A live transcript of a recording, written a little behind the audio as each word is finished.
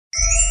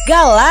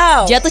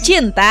galau, jatuh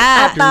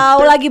cinta,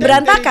 atau lagi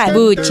berantakan?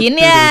 bucin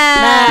ya.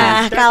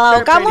 Nah,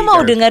 kalau kamu mau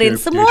dengerin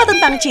semua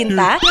tentang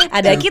cinta,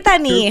 ada kita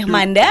nih,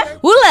 Manda,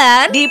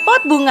 Wulan di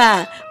Pot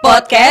Bunga,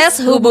 podcast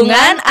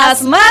hubungan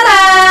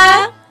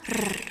asmara.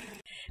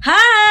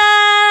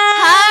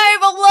 Hai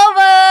Pop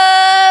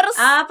Lovers.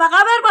 apa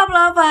kabar Pop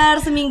Lover?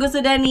 Seminggu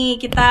sudah nih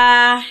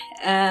kita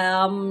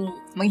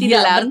Menghilang.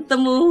 tidak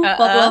bertemu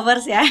Pop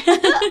Lovers ya.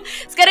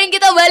 Sekarang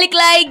kita balik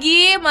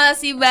lagi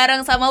masih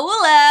bareng sama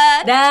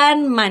Wulan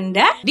Dan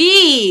Manda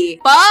di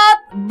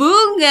Pot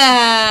Bunga.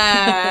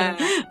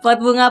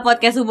 Pot Bunga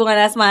podcast hubungan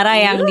asmara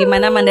yang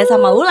dimana Manda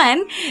sama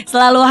Wulan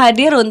selalu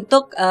hadir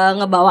untuk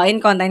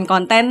ngebawain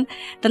konten-konten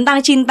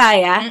tentang cinta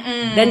ya.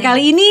 Dan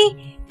kali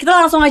ini kita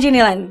langsung aja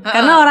nih Lan,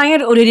 karena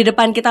orangnya udah di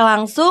depan kita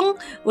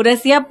langsung, udah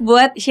siap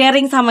buat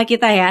sharing sama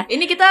kita ya.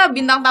 Ini kita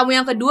bintang tamu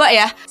yang kedua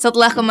ya,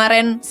 setelah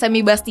kemarin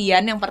Semi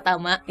Bastian yang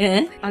pertama.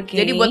 Oke.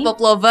 Jadi buat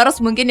Pop Lovers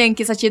mungkin yang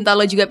kisah cinta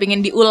lo juga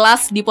pengen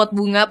diulas di Pot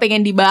Bunga,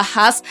 pengen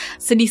dibahas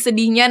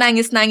sedih-sedihnya,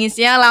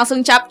 nangis-nangisnya, langsung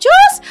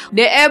capcus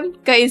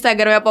DM ke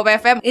Instagramnya Pop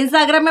FM.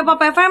 Instagramnya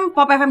Pop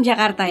FM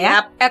Jakarta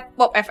ya.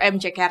 @popfm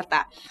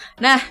Jakarta.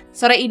 Nah,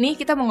 sore ini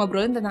kita mau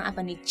ngobrolin tentang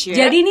apa nih, Cie?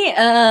 Jadi nih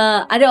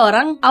ada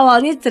orang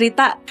awalnya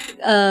cerita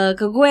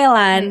ke gue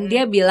Lan,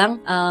 dia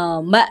bilang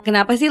Mbak,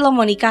 kenapa sih lo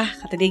mau nikah?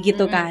 Kata dia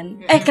gitu kan.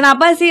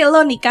 Kenapa sih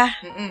lo nikah?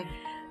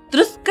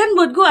 Terus kan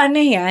buat gue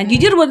aneh ya,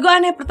 jujur buat gue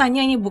aneh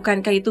pertanyaannya.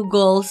 Bukankah itu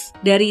goals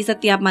dari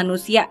setiap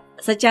manusia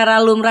secara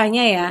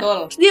lumrahnya ya?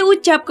 Betul. Terus dia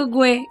ucap ke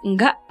gue,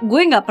 enggak,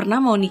 gue gak pernah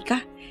mau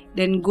nikah.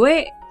 Dan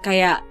gue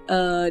kayak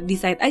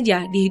decide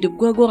aja di hidup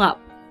gue gak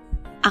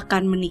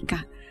akan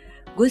menikah.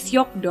 Gue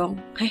syok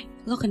dong.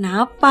 Lo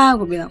kenapa?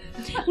 Gue bilang,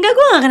 enggak,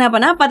 gue gak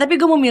kenapa-napa, tapi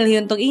gue mau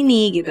milih untuk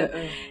ini gitu.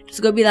 Terus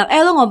gue bilang,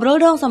 lo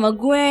ngobrol dong sama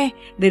gue.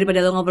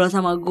 Daripada lo ngobrol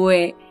sama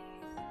gue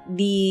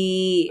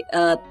di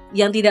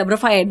yang tidak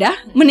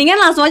berfaedah, mendingan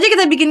langsung aja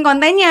kita bikin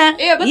kontennya.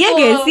 Iya betul. Iya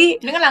gak sih?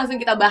 Ini kan langsung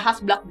kita bahas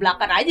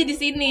belak-belakan aja di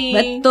sini.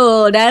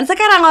 Betul. Dan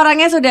sekarang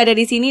orangnya sudah ada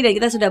di sini dan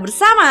kita sudah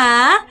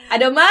bersama.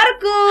 Ada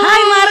Markus.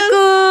 Hai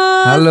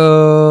Markus. Halo.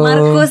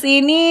 Markus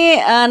ini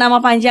nama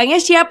panjangnya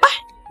siapa?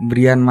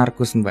 Brian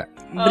Markus,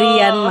 Mbak.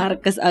 Brian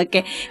Markus.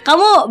 Oke.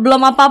 Kamu belum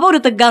apa-apa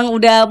udah tegang,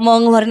 udah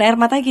mau ngeluarin air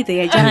mata gitu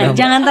ya.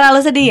 Jangan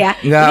terlalu sedih ya.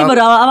 Enggak. Ini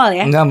baru awal-awal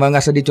ya. Enggak, Mbak,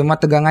 enggak sedih, cuma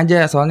tegang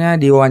aja. Soalnya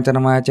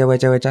diwawancara sama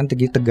cewek-cewek cantik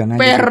gitu, tegang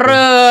aja.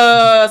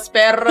 Peres.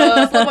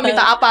 Lo mau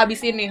minta apa abis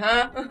ini,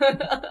 ha?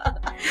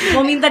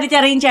 Mau minta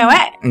dicariin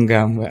cewek?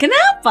 Enggak, Mbak.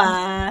 Kenapa?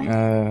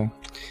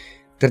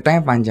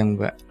 Ceritanya panjang,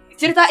 Mbak.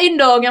 Ceritain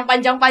dong, yang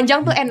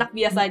panjang-panjang tuh enak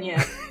biasanya.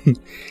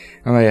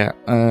 Apa ya?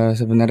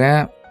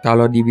 Sebenarnya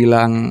kalau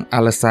dibilang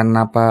alasan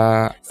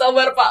apa?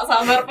 Sabar Pak.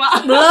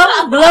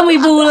 Belum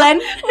Ibu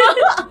Wulan.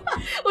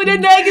 Udah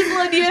nangis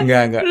loh dia.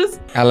 Enggak. Terus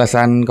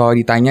Alasan kalau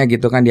ditanya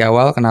gitu kan di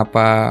awal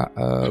kenapa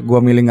gua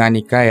milih nggak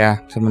nikah ya?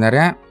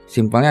 Sebenarnya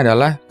simpelnya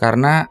adalah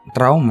karena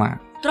trauma.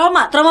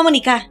 Trauma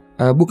menikah.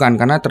 Bukan,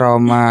 karena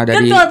trauma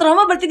Kan dari kalau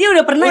trauma berarti dia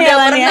udah pernah ya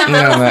Lan ya. Enggak,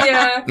 Mbak.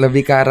 harusnya.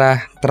 Lebih ke arah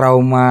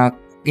trauma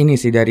ini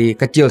sih dari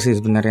kecil sih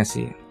sebenarnya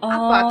sih.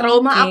 Apa?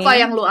 Trauma oke. apa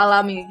yang lu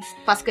alami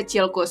pas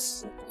kecil,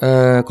 Kus?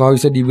 Kalau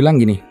bisa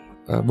dibilang gini,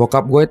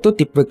 bokap gue itu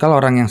tipikal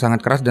orang yang sangat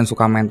keras dan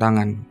suka main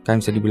tangan.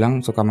 Kayak bisa dibilang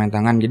suka main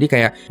tangan. Jadi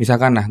kayak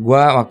misalkan gue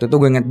waktu itu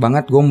gue inget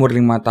banget, gue umur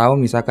 5 tahun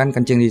misalkan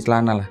kencing di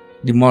celana lah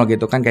di mall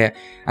gitu kan, kayak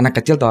anak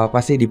kecil tau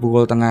apa sih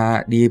dipukul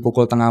tengah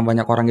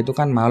banyak orang gitu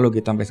kan, malu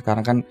gitu. Sampai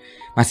sekarang kan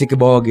masih ke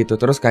bawah gitu.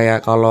 Terus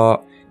kayak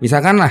kalau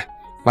misalkan lah,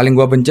 paling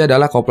gue benci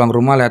adalah kalau pulang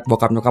rumah lihat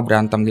bokap nyokap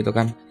berantem gitu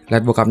kan.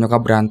 Lihat bokap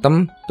nyokap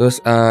berantem,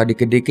 terus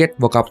dikit-dikit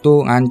bokap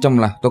tuh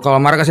ngancem lah. Tuh kalau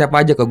marah ke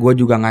siapa aja, ke gue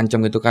juga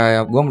ngancem gitu.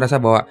 Kayak gue merasa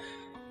bahwa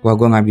wah,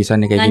 gue nggak bisa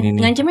nih kayak gini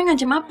nih.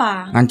 Ngancem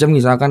apa? Ngancem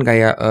misalkan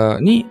kayak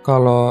nih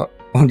kalau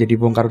jadi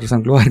bongkar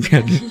urusan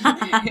keluarga.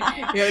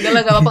 Ya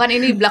udahlah, gak apa-apa kan,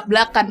 ini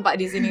belak-belakan Pak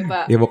di sini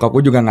Pak. Ya bokap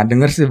gue juga nggak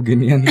denger sih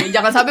beginian.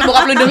 Jangan sampai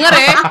bokap lu denger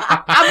ya.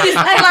 Abis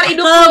kelar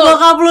hidup Kalau lu.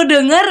 bokap lu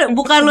denger,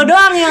 bukan lo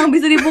doang yang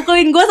bisa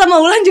dipukulin. Gue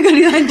sama Wulan juga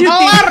dilanjutin.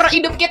 Kelar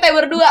hidup kita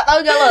berdua, tahu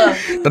gak lo?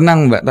 Tenang,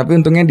 Mbak, tapi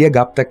untungnya dia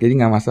gaptek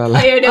jadi nggak masalah.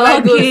 Ayo udah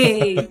bagus.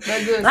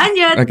 Bagus.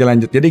 Lanjut. Oke,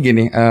 lanjut. Jadi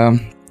gini,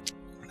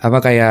 apa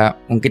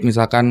kayak mungkin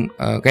misalkan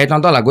kayak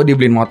contoh lah, gue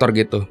dibeliin motor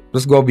gitu,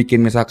 terus gue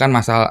bikin misalkan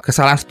masalah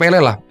kesalahan sepele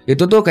lah,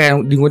 itu tuh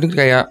kayak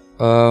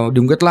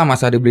diungkit lah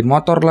masa dibeliin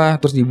motor lah,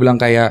 terus bilang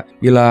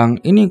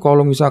ini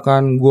kalau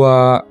misalkan gue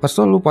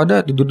kesel lu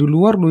pada tidur di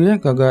luar lu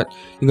ya, kagak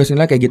tinggal sini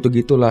lah, kayak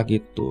gitu-gitulah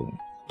gitu.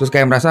 Terus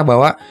kayak merasa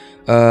bahwa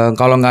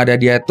kalau nggak ada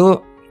dia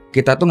tuh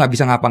kita tuh nggak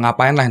bisa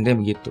ngapa-ngapain lah, intinya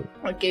begitu.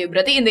 Oke,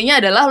 berarti intinya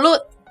adalah lu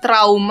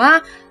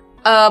trauma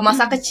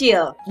masa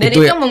kecil, dan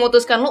Itu itu ya.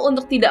 memutuskan lu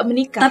untuk tidak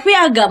menikah. Tapi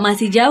agak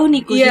masih jauh nih,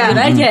 Iya. jujur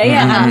aja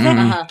ya kan. Maksudnya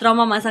Mhm.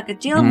 trauma masa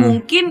kecil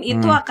mungkin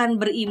itu akan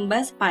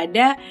berimbas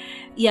pada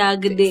ya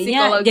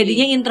gedenya Psikologi.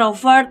 jadinya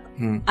introvert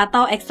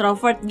atau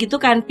extrovert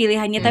gitu kan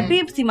pilihannya.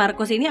 Tapi si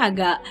Markus ini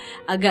agak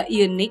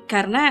unik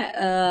karena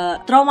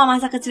trauma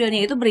masa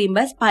kecilnya itu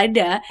berimbas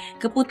pada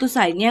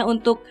keputusannya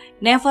untuk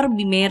never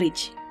be married.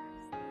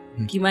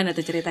 Gimana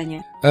tuh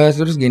ceritanya?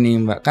 Terus gini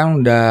Mbak, kan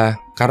udah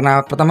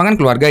karena pertama kan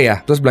keluarga ya,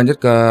 terus berlanjut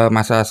ke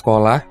masa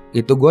sekolah.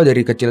 Itu gue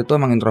dari kecil tuh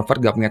emang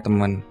introvert, gak punya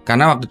temen.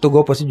 Karena waktu itu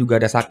gue posisi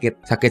juga ada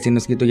sakit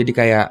sinus gitu, jadi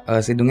kayak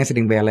hidungnya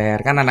sering beler.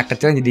 Kan anak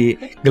kecil jadi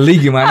geli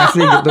gimana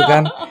sih gitu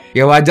kan.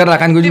 Ya wajar lah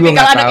kan, gue juga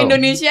tipikal gak anak tahu.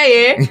 Indonesia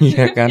ya.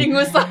 Iya kan.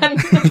 Ingusan.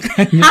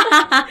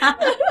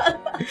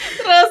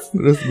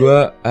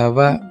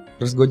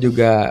 Terus gue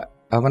juga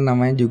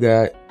juga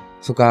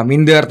suka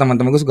minder.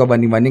 Teman-teman gue suka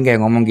banding-banding kayak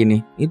ngomong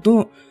gini,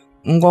 itu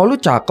engkau lu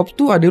cakep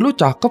tuh, adik lu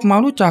cakep,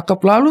 malu cakep,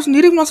 lalu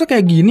sendiri masa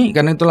kayak gini.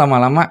 Karena itu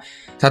lama-lama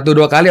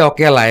 1-2 kali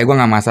oke lah ya, gue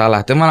gak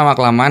masalah. Cuma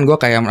lama-kelamaan gue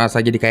kayak merasa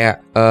jadi kayak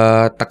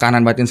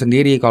tekanan batin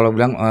sendiri. Kalau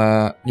bilang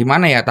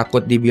gimana ya,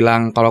 takut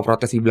dibilang, kalau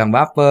protes dibilang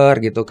baper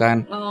gitu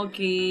kan.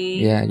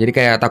 Oke. Ya jadi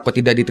kayak takut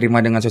tidak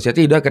diterima dengan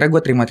society. Udah akhirnya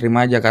gue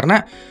terima-terima aja.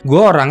 Karena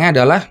gue orangnya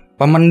adalah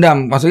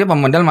pemendam. Maksudnya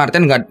pemendam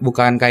artinya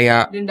bukan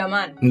kayak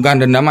bukan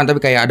dendaman,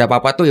 tapi kayak ada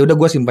apa-apa tuh ya udah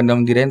gue simpen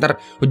dalam diri,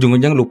 ntar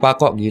ujung-ujung lupa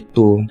kok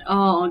gitu.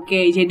 Oh oke.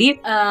 Jadi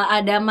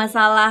ada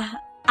masalah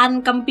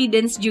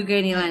unconfidence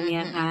juga nih Lan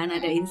ya kan.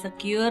 Ada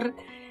insecure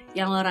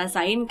yang lo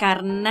rasain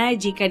karena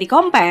jika di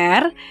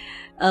compare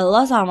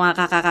lo sama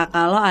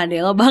kakak-kakak lo,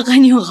 adek lo,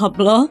 bahkan nyokap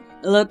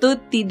lo tuh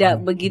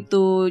tidak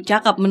begitu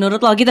cakep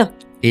menurut lo gitu.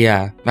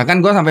 Iya,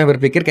 bahkan gue sampai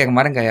berpikir kayak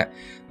kemarin kayak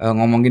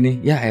ngomong gini,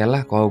 ya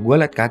elah kalau gue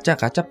liat kaca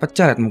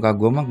pecah, liat muka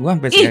gue mah gue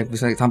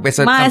sampai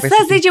masa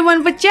sih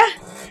cuman pecah,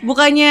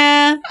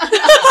 bukannya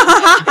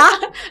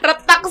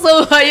retak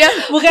semuanya,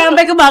 bukan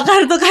sampai kebakar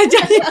tuh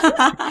kacanya.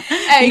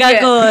 Enggak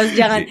Kus,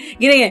 jangan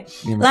gini.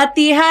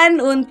 Latihan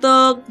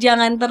untuk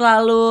jangan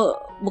terlalu,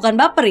 bukan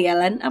baper ya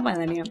Lan, apa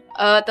Lan ya?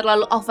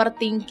 Terlalu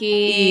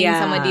overthinking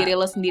sama diri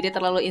lo sendiri,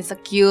 terlalu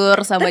insecure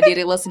sama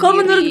diri lo sendiri. Kalau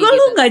menurut gue gitu.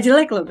 lu nggak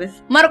jelek loh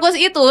Kus. Markus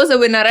itu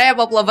sebenarnya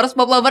pop lovers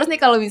nih,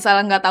 kalau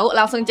misalnya nggak tahu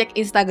langsung cek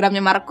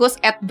Instagramnya Markus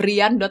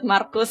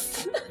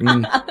 @brian.markus.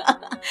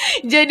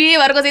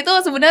 Jadi Markus itu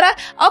sebenarnya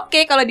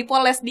oke kalau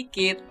dipoles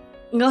dikit.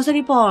 Nggak usah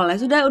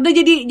dipoles, udah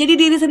jadi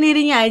diri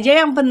sendirinya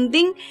aja. Yang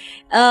penting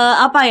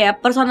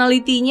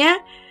personalitinya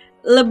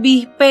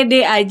lebih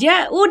pede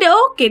aja,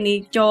 udah oke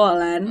nih cowok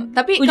Lan.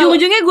 Tapi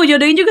ujung-ujungnya gue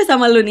jodohin juga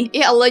sama lu nih.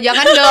 Ya Allah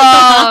jangan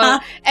dong.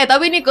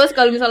 Tapi nih Kus,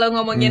 kalau misalnya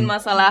ngomongin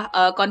masalah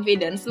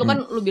confidence, lu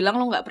kan lu bilang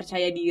lu nggak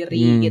percaya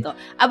diri gitu.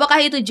 Apakah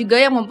itu juga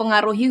yang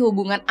mempengaruhi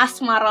hubungan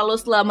asmara lu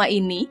selama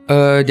ini?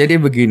 Jadi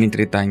begini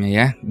ceritanya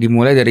ya.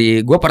 Dimulai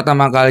dari gue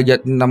pertama kali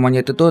cinta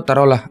monyet itu tuh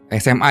taruhlah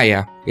SMA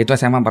ya. Itu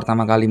SMA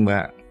pertama kali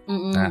Mbak.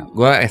 Nah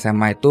gue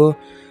SMA itu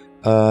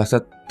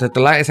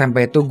setelah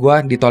SMP itu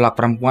gue ditolak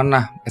perempuan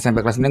lah.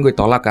 SMP kelas 9 gue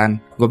ditolak kan.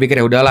 Gue pikir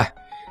ya udahlah.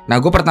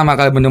 Nah gue pertama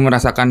kali bener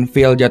merasakan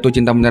feel jatuh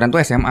cinta beneran tuh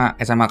SMA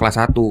kelas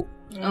 1.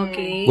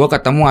 Oke. Gue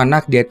ketemu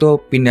anak, dia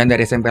tuh pindah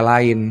dari SMP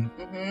lain.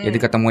 Jadi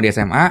ketemu di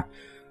SMA.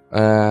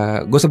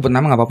 Gue sebut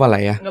nama gak apa-apa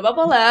lah ya. Gak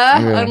apa-apa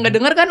lah, gak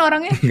denger kan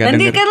orangnya.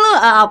 Nanti kan lu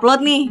upload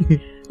nih,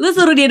 lu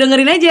suruh dia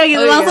dengerin aja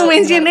gitu. Langsung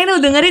mention,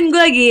 lu dengerin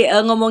gue lagi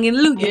ngomongin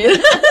lu gitu.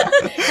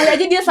 Kali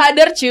aja dia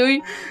sadar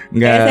cuy.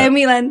 Kayak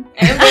SMI Lan.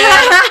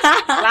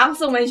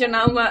 Langsung mention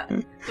nama.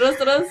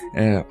 Terus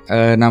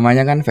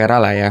namanya kan Vera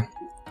lah ya.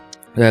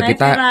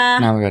 Vera.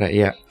 Nama Vera,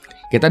 iya.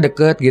 Kita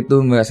deket gitu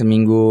Mbak,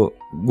 seminggu.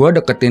 Gue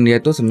deketin dia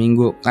tuh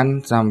seminggu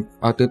kan.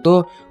 Waktu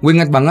itu gue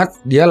inget banget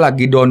dia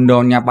lagi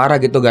down-downnya parah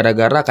gitu,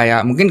 gara-gara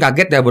kayak mungkin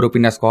kaget ya baru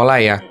pindah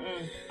sekolah ya.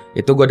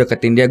 Itu gue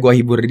deketin dia, gue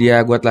hibur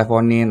dia, gue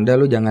teleponin, udah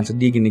lu jangan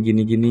sedih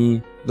gini.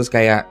 Terus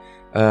kayak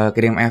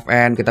kirim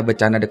FN, kita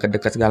bercanda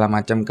deket-deket segala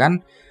macam kan.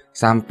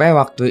 Sampai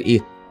waktu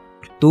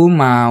itu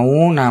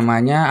mau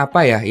namanya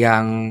apa ya,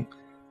 yang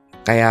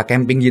kayak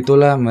camping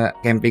gitulah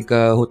Mbak, camping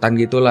ke hutan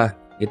gitulah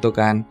gitu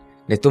kan.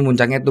 Dan itu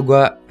muncaknya tuh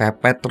gue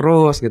pepet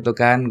terus gitu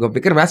kan. Gue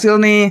pikir berhasil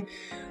nih.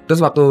 Terus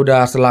waktu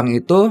udah selang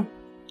itu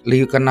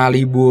kena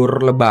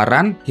libur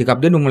lebaran, sikap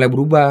dia udah mulai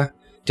berubah.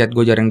 Chat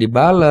gue jarang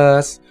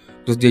dibales.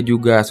 Terus dia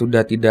juga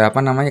sudah tidak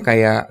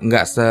kayak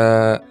nggak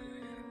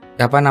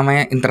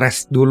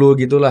interest dulu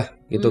gitulah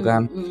gitu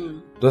kan.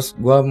 Terus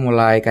gue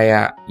mulai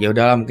kayak ya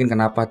udahlah, mungkin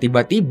kenapa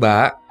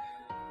tiba-tiba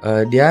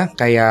dia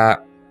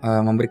kayak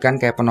memberikan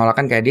kayak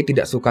penolakan, kayak dia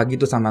tidak suka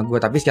gitu sama gue,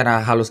 tapi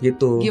secara halus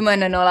gitu.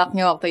 Gimana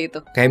nolaknya waktu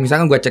itu? Kayak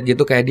misalkan gue chat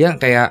gitu, kayak dia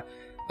kayak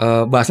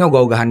bahasnya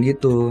ogah-ogahan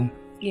gitu.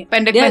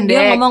 Pendek-pendek.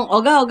 Dia ngomong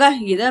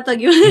ogah-ogah gitu atau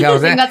gimana?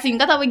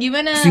 Singkat-singkat apa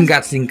gimana?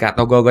 Singkat-singkat,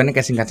 ogah-ogahannya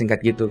kayak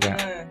singkat-singkat gitu kan.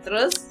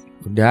 Terus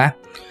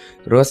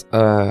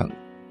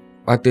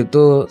waktu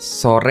itu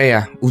sore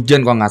ya,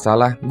 hujan kalau nggak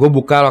salah. Gue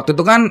buka waktu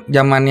itu kan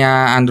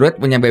zamannya Android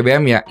punya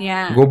BBM ya.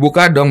 Gue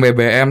buka dong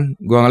BBM,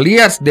 gue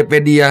ngeliat DP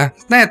dia,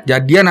 net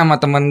jadian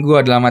sama teman gue.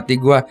 Dalam hati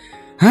gue,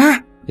 hah?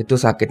 Itu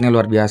sakitnya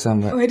luar biasa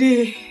Mbak.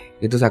 Waduh.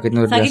 Itu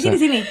sakitnya luar biasa. Sakitnya di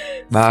sini.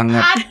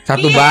 Banget.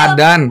 Satu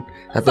badan.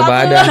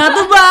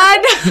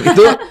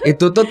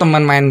 Itu tuh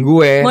teman main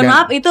gue. Mohon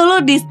maaf, itu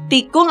lu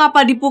ditikung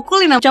apa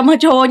dipukulin sama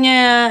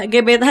cowoknya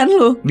gebetan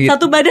lu?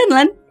 Satu badan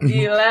Lan.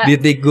 Gila.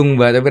 Ditikung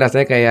Mbak, tapi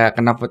rasanya kayak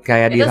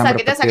kayak itu disambar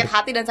sakitnya petir. sakit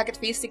hati dan sakit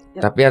fisik.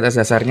 Tapi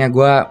atas dasarnya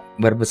gue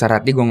berbesar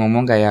hati, gue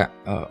ngomong kayak,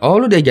 oh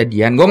lu udah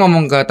jadian. Gue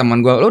ngomong ke teman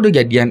gue, lu udah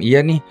jadian?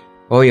 Iya nih.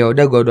 Oh ya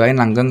udah, gue doain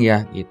langgeng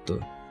ya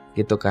gitu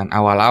kan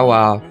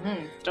awal-awal.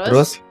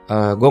 Terus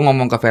gue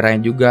ngomong ke Vera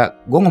juga.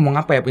 Gue ngomong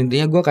apa ya?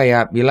 Intinya gue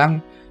kayak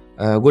bilang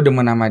gue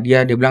demen sama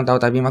dia. Dia bilang tahu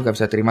tapi mah gak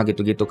bisa terima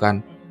gitu-gitu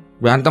kan.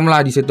 Berantem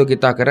lah di situ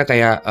kita. Akhirnya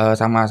kayak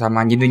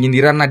sama-sama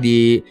nyindir-nyindiran lah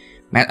di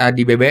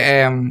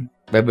BBM.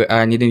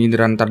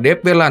 Nyindir-nyindiran antar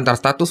DP lah, antar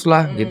status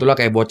lah, gitulah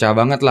kayak bocah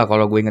banget lah.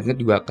 Kalau gue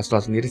inget-inget juga kesel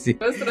sendiri sih.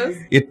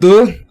 Terus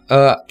Itu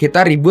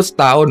kita ribut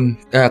setahun,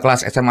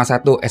 kelas SMA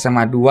 1,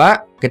 SMA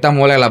 2 kita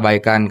mulai lah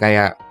baikan,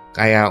 kayak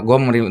gue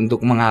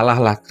untuk mengalah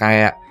lah,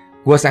 kayak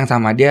gue sayang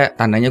sama dia,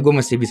 tandanya gue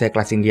mesti bisa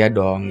ikhlasin dia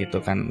dong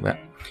gitu kan, Mbak.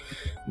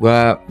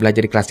 Gue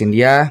belajar ikhlasin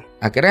dia.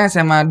 Akhirnya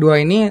SMA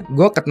 2 ini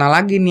gue kenal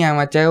lagi nih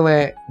sama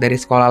cewek dari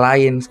sekolah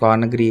lain,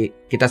 sekolah negeri.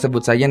 Kita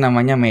sebut saja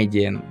namanya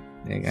Mejen.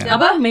 Ya kan?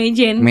 Siapa?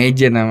 Mejen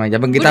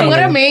namanya. gue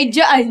dengernya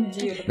meja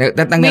anjir.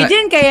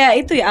 Mejen kayak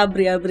itu ya,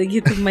 abri-abri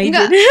gitu.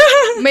 Mejen.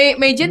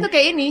 Mejen tuh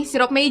kayak ini,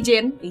 sirup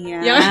Mejen.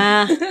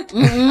 Iya.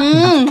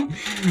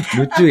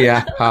 Lucu ya.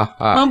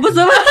 Mampus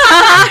sama.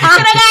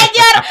 Kurang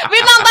ajar.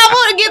 Bintang tamu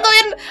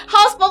gituin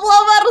House Pop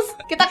Lovers.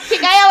 Kita kick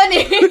aja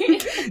nih.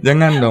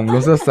 Jangan dong, belum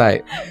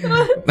selesai.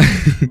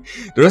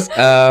 Terus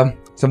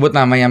sebut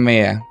namanya Mei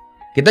ya.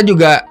 Kita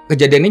juga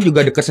kejadian ini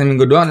juga deket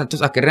seminggu doang.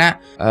 Terus akhirnya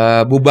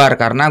bubar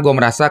karena gue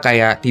merasa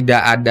kayak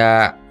tidak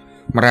ada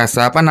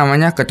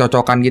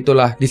kecocokan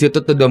gitulah. Di situ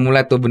tuh udah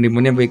mulai tuh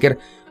benih-benih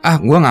pikir,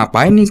 gue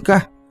ngapain nih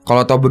kah?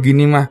 Kalau tau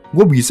begini mah,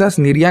 gue bisa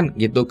sendirian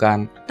gitu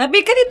kan. Tapi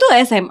kan itu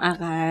SMA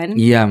kan.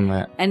 Iya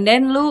Mbak. And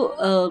then lu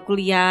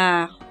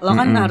kuliah. Lo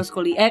kan harus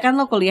kuliah. Kan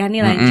lo kuliah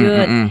nih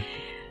lanjut.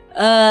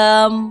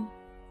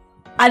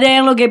 Ada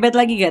yang lo gebet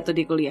lagi gak tuh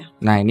di kuliah?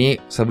 Nah ini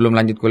sebelum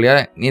lanjut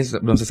kuliah, ini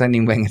belum selesai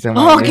nih Mbak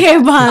SMA. Oke,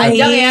 baik.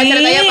 Panjang ya,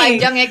 ceritanya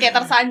panjang ya, kayak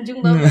tersanjung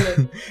tau.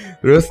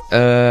 Terus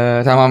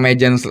sama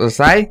Mejen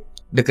selesai,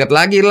 deket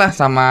lagi lah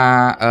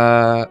sama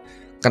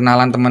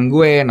kenalan teman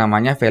gue,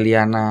 namanya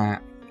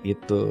Feliana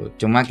gitu.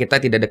 Cuma kita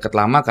tidak deket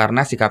lama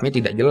karena sikapnya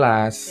tidak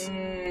jelas.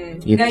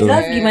 Gitu. Gak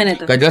jelas gimana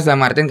tuh? Gak jelas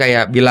sama Martin,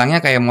 kayak bilangnya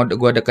kayak mau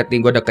gue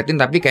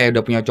deketin tapi kayak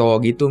udah punya cowok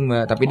gitu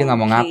Mbak. Tapi dia nggak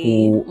mau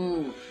ngaku.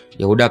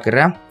 Ya udah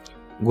akhirnya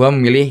gue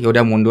memilih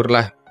yaudah mundur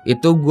lah.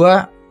 Itu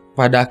gue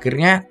pada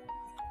akhirnya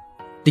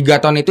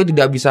 3 tahun itu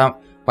tidak bisa.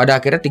 Pada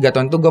akhirnya 3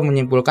 tahun itu gue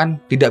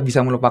menyimpulkan tidak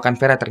bisa melupakan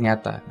Vera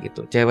ternyata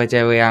gitu.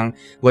 Cewek-cewek yang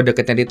gue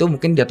deketin itu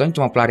mungkin jatuhnya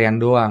cuma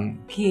pelarian doang.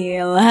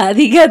 Gila,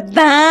 3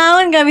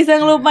 tahun gak bisa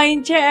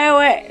ngelupain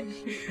cewek.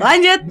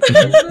 Lanjut.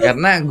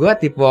 Karena gue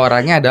tipe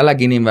orangnya adalah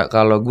gini Mbak.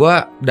 Kalau gue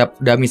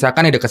udah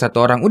misalkan deket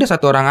satu orang, udah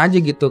satu orang aja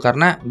gitu.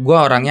 Karena gue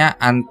orangnya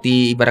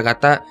anti ibarat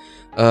kata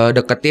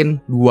deketin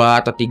 2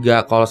 atau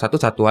 3, kalau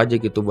satu aja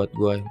gitu buat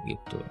gue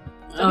gitu.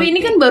 Tapi ini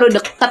kan baru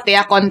deket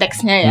ya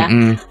konteksnya ya.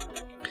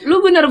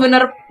 Lu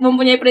benar-benar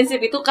mempunyai prinsip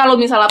itu kalau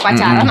misalnya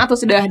pacaran atau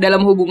sudah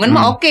dalam hubungan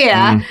mah oke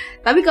ya.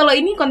 Tapi kalau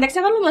ini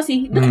konteksnya kan lu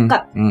masih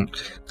dekat.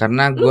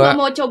 Karena lu gue gak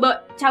mau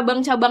coba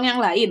cabang-cabang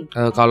yang lain.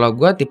 Kalau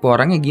gue tipe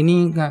orangnya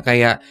gini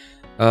kayak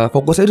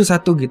fokusnya itu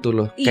satu gitu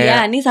loh.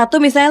 Iya, nih satu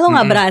misalnya lo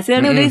gak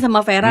berhasil nih udah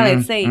sama Vera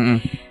let's say.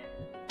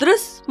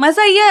 Terus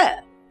masa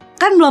iya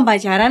kan belum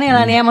pacaran ya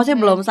Lan ya,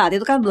 maksudnya belum, saat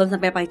itu kan belum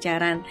sampai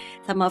pacaran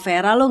sama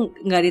Vera, lo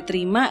nggak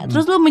diterima,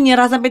 terus lo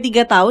menyerah sampai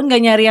 3 tahun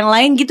gak nyari yang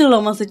lain gitu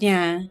loh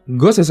maksudnya.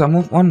 Gue susah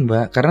move on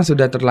Mbak, karena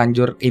sudah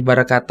terlanjur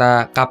ibarat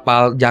kata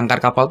jangkar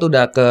kapal tuh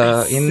udah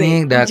ke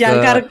ini, udah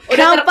jangkar ke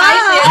kapal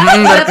ya.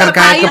 udah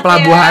terkait ke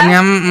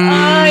pelabuhannya.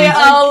 Ya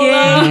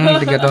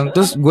Allah. 3 tahun.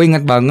 Terus gue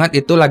inget banget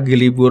itu lagi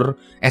libur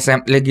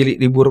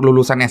libur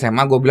lulusan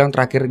SMA, gue bilang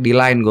terakhir di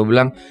line, gue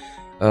bilang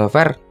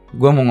Ver,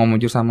 gue mau ngomong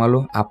jujur sama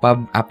lu,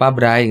 apa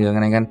Bray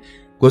kan,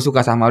 gue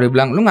suka sama lu. Dia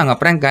bilang, lu gak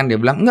ngeprank kan? Dia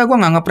bilang, enggak, gue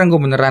gak ngeprank,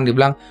 gue beneran. Dia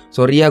bilang,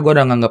 sorry ya, gue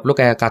udah nganggap lu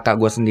kayak kakak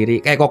gue sendiri,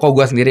 kayak koko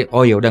gue sendiri.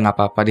 Oh ya udah, gak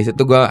apa-apa. Di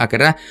situ gue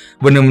akhirnya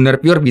bener-bener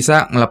pure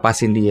bisa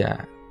ngelepasin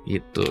dia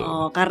gitu.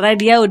 Oh, karena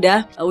dia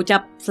udah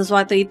ucap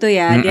sesuatu itu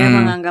ya, dia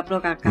menganggap lu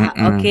kakak.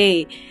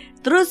 Oke.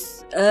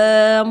 Terus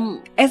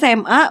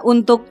SMA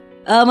untuk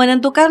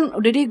menentukan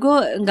udah deh gue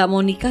nggak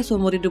mau nikah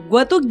seumur hidup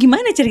gue tuh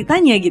gimana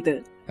ceritanya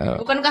gitu?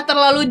 Bukankah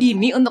terlalu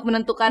dini untuk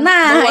menentukan?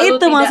 Nah bahwa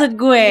itu maksud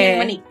gue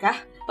menikah.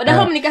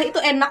 Padahal menikah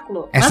itu enak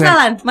loh.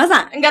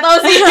 Masa? Enggak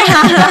tahu sih.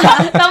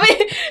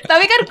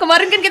 tapi kan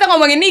kemarin kan kita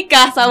ngomongin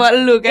nikah sama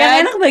lu kan. Yang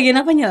enak bagian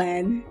apanya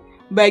Len?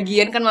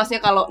 Bagian kan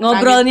maksudnya kalau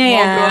ngobrolnya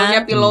ya. Ngobrolnya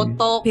pillow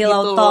talk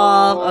gitu.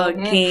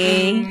 Oke.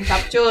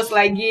 Capcus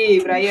lagi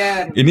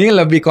Brian. Ini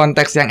lebih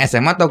konteks yang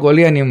SMA atau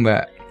kuliah nih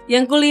Mbak?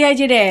 Yang kuliah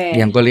aja deh.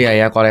 Yang kuliah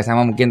ya. Kalau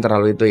SMA mungkin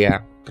terlalu itu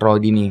ya, terlalu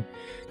dini.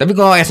 Tapi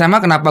kalau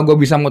SMA kenapa gue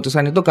bisa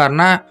memutuskan itu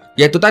karena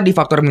ya itu tadi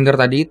faktor minder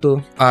tadi itu,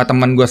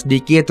 teman gue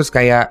sedikit, terus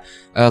kayak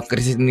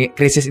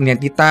krisis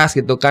identitas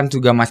gitu kan,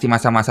 juga masih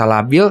masa-masa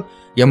labil.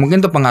 Ya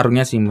mungkin tuh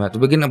pengaruhnya sih Mbak.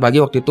 Tapi apalagi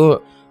waktu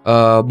itu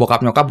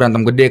bokap nyokap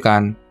berantem gede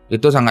kan,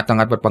 itu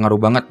sangat-sangat berpengaruh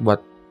banget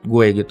buat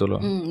gue gitu loh.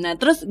 Nah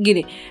terus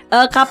gini,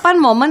 kapan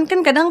momen,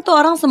 kan kadang tuh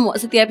orang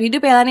setiap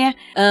hidup ya Lan ya,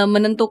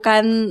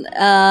 menentukan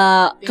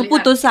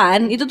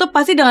keputusan itu tuh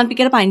pasti dengan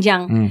pikir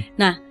panjang.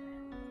 Nah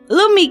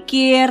lu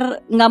mikir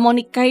gak mau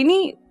nikah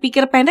ini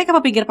pikir pendek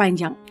apa pikir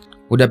panjang?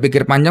 Udah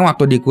pikir panjang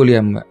waktu di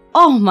kuliah Mbak.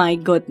 Oh my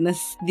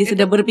goodness, dia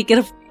sudah berpikir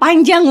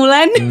panjang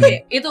Wulan.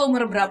 Itu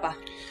umur berapa?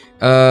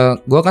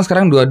 Gue kan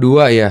sekarang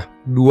 22 ya,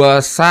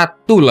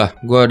 21 lah,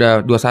 gue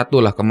ada 21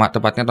 lah,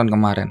 tepatnya tahun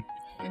kemarin.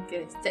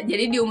 Oke.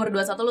 Jadi di umur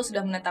 21 lu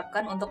sudah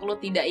menetapkan untuk lu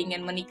tidak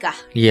ingin menikah.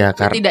 Iya,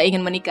 Tidak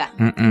ingin menikah.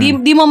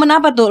 Di momen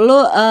apa tuh lu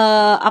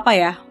apa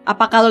ya?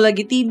 Apa kalau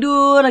lagi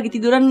tiduran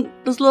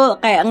terus lu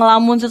kayak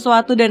ngelamun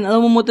sesuatu dan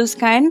lu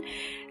memutuskan,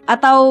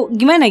 atau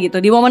gimana gitu?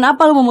 Di momen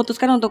apa lu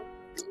memutuskan untuk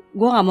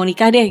gue nggak mau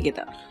nikah deh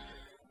gitu?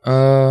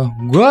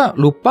 Gue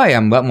lupa ya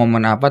Mbak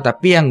momen apa,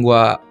 tapi yang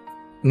gue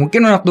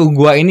mungkin waktu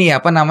gue ini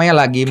apa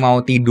namanya lagi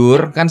mau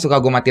tidur kan suka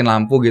gue matiin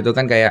lampu gitu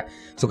kan, kayak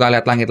suka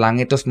lihat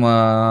langit-langit terus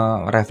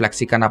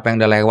merefleksikan apa yang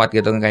udah lewat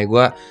gitu kan, kayak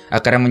gue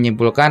akhirnya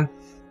menyimpulkan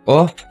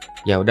oh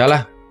ya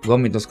udahlah, gue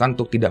memutuskan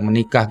untuk tidak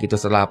menikah gitu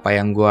setelah apa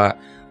yang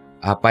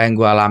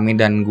gue alami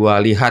dan gue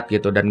lihat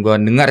gitu, dan gue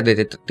dengar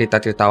dari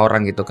cerita-cerita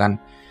orang gitu kan.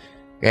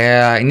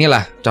 Kayak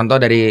inilah contoh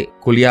dari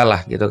kuliah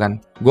lah gitu kan,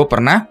 gue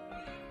pernah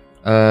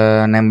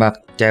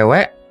nembak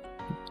cewek,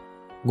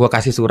 gue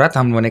kasih surat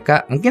sama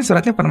boneka. Mungkin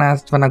suratnya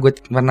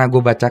pernah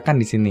gue bacakan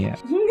di sini ya.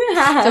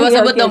 Coba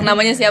sebut dong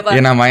namanya siapa?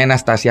 Ya namanya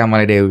Nastasia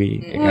Maledewi.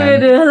 Ya kan?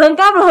 Waduh,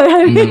 lengkap loh ya.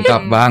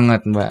 Lengkap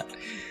banget Mbak.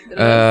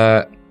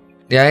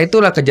 Ya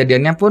itulah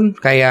kejadiannya pun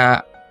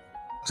kayak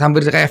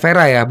sambil kayak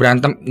Vera ya,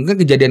 berantem.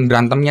 Mungkin kejadian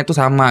berantemnya tuh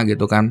sama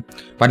gitu kan.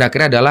 Pada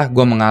akhirnya adalah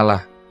gue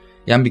mengalah.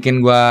 Yang bikin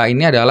gue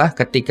ini adalah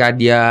ketika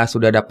dia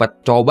sudah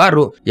dapat cowok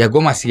baru, ya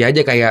gue masih aja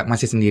kayak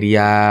masih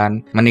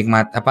sendirian,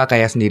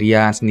 kayak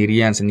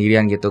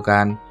sendirian gitu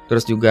kan.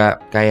 Terus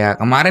juga kayak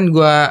kemarin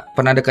gue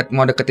pernah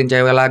mau deketin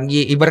cewek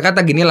lagi. Ibarat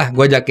kata gini lah,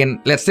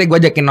 let's say gue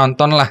ajakin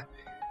nonton lah.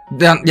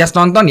 Dan just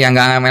nonton ya,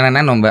 nggak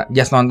main-main Mbak.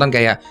 Just nonton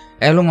kayak,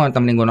 lu mau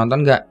temenin gue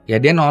nonton nggak? Ya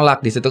dia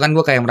nolak. Di situ kan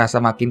gue kayak merasa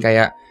makin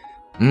kayak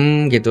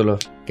gitu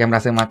loh, kayak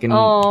merasa makin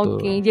gitu.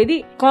 Oke.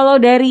 Jadi kalau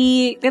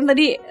dari kan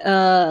tadi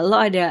lo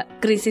ada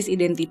krisis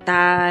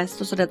identitas,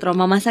 terus ada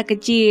trauma masa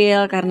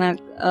kecil karena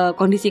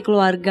kondisi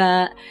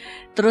keluarga,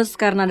 terus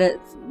karena ada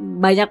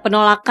banyak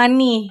penolakan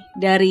nih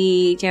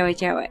dari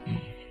cewek-cewek,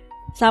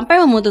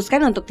 sampai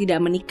memutuskan untuk tidak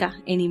menikah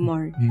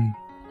anymore.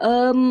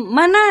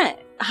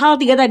 Mana hal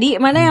tiga tadi,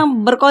 mana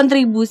yang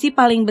berkontribusi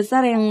paling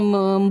besar yang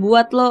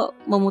membuat lo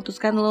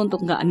memutuskan lo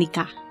untuk nggak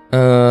nikah?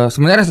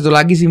 Sebenarnya satu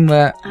lagi sih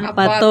Mbak.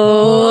 Apa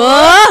tuh?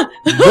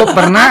 Gue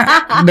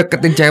pernah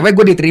deketin cewek,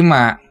 gue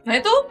diterima. Nah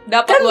itu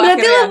dapat Kan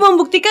berarti lo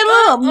membuktikan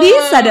lo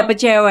bisa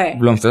dapet cewek.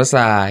 Belum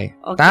selesai.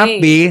 Oke.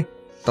 Tapi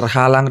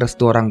terhalang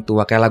restu orang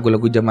tua, kayak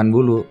lagu-lagu zaman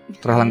dulu.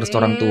 Terhalang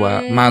restu orang tua.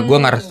 Mak gue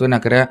nggak restuin,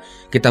 akhirnya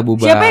kita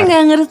bubar. Siapa yang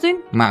nggak ngerestuin?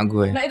 Mak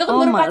gue. Nah itu kan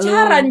baru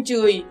pacaran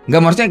cuy.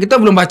 Nggak, maksudnya kita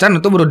belum pacaran,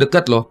 itu baru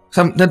deket loh.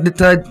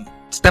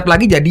 Step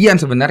lagi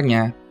jadian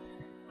sebenarnya.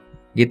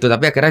 Gitu,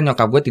 tapi akhirnya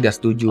nyokap gue tidak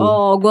setuju.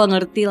 Oh, gue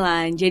ngerti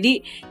lah.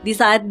 Jadi di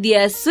saat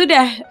dia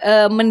sudah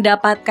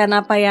mendapatkan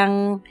apa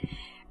yang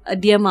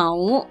dia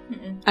mau,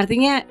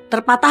 artinya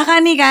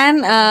terpatahkan nih kan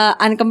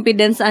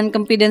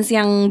unconfidence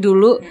yang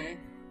dulu,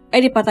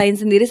 dipatahin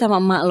sendiri sama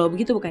emak lo,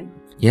 begitu bukan?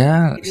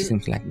 Ya,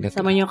 seems like that.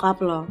 Sama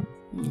nyokap lo.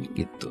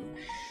 Gitu.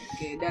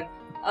 Oke, dan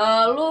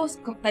lu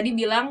tadi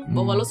bilang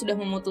bahwa lu sudah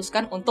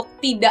memutuskan untuk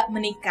tidak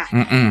menikah.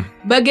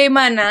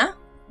 Bagaimana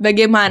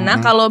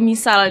kalau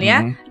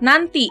misalnya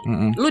nanti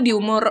lu di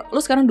umur, lu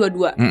sekarang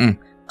 22.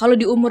 Kalau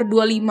di umur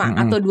 25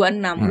 atau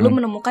 26 lu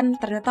menemukan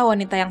ternyata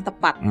wanita yang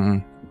tepat.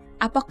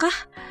 Apakah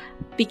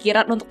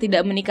pikiran untuk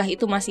tidak menikah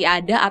itu masih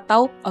ada,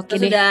 atau oke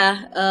deh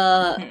sudah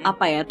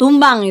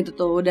tumbang itu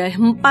tuh, udah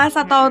hempas,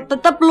 atau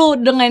tetap lu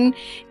dengan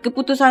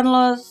keputusan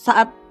lo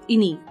saat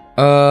ini?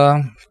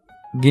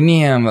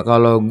 Gini ya Mbak,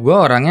 kalau gue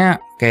orangnya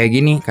kayak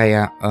gini,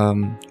 kayak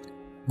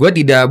gue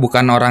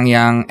bukan orang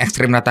yang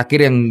ekstrem rata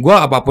kiri, yang gue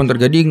apapun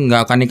terjadi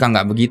nggak akan nikah,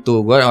 nggak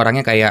begitu. Gue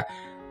orangnya kayak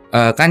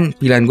kan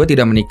pilihan gue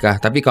tidak menikah,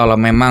 tapi kalau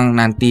memang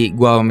nanti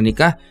gue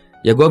menikah,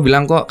 ya gue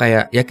bilang kok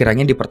kayak ya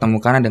kiranya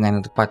dipertemukan dengan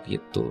yang tepat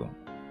gitu.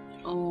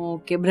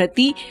 Oke,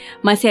 berarti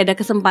masih ada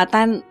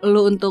kesempatan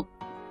lu untuk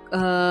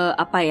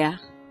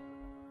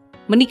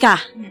menikah.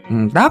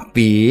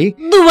 Tapi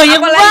Tuh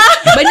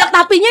banyak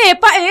tapinya ya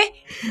Pak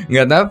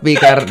nggak,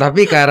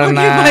 tapi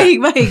karena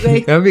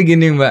baik. Tapi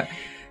gini Mbak,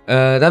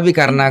 tapi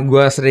karena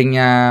gue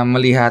seringnya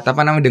melihat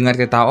dengar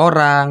cerita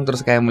orang,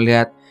 terus kayak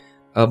melihat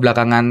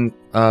belakangan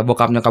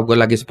bokap nyokap gue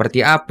lagi seperti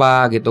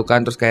apa gitu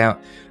kan, terus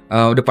kayak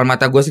depan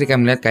mata gue sih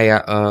kayak melihat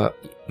kayak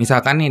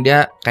misalkan nih dia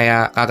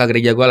kayak kakak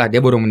gereja gue lah, dia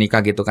baru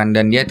menikah gitu kan,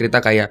 dan dia cerita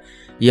kayak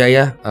iya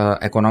ya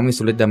ekonomi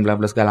sulit dan bla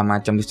bla segala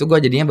macam. Di situ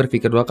gue jadinya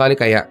berpikir dua kali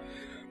kayak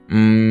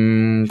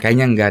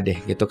kayaknya enggak deh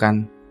gitu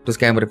kan. Terus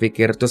kayak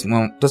berpikir, terus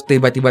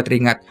tiba-tiba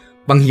teringat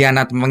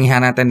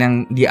pengkhianatan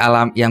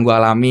yang gue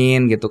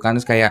alamin gitu kan.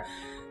 Terus kayak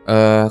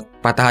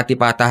patah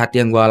hati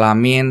yang gue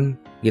alamin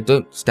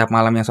gitu setiap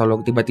malam, yang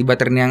selalu tiba-tiba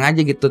terngiang aja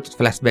gitu,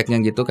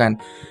 flashbacknya gitu kan.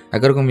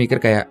 Akhirnya gue mikir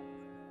kayak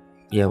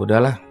ya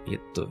udahlah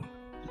gitu.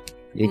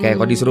 Jadi kayak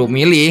kalau disuruh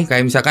milih,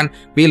 kayak misalkan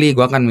pilih,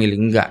 gue akan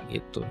milih enggak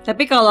gitu.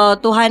 Tapi kalau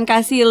Tuhan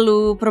kasih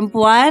lu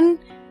perempuan,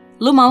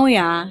 lu mau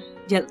ya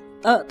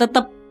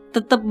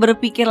tetap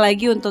berpikir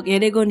lagi untuk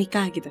ya deh gue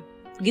nikah gitu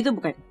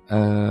bukan?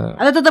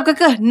 Atau tetap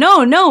kekeh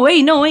no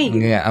way gitu.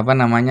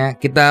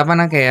 Enggak, kita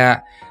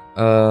kayak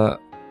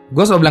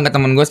gue selalu bilang ke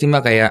temen gue sih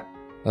Mbak, kayak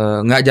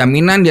nggak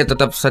jaminan dia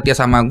tetap setia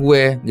sama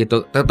gue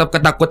gitu. Tetap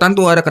ketakutan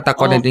tuh ada,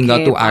 ketakutan yang tinggal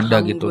tuh ada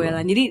gitu.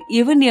 Jadi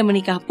even dia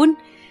menikah pun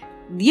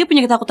dia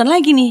punya ketakutan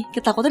lagi nih,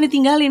 ketakutan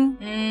ditinggalin.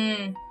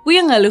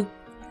 Punya nggak lu?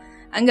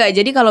 Enggak,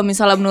 jadi kalau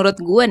misalnya menurut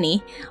gue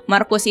nih,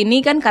 Markus ini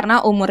kan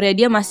karena umurnya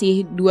dia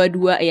masih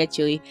 22 ya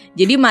cuy.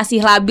 Jadi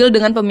masih labil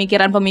dengan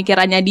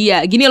pemikiran-pemikirannya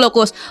dia. Gini loh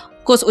Kus,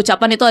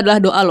 ucapan itu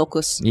adalah doa loh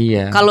Kus.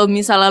 Iya. Kalau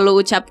misalnya lo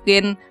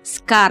ucapin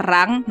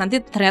sekarang,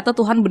 nanti ternyata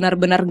Tuhan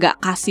benar-benar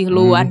gak kasih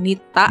lo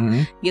wanita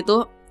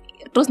gitu.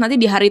 Terus nanti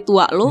di hari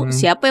tua lo,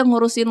 siapa yang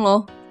ngurusin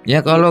lo?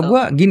 Ya kalau gitu.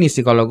 gue gini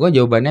sih, kalau gue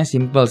jawabannya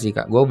simple sih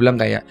Kak. Gue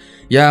bilang kayak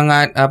ya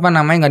nggak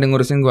nggak ada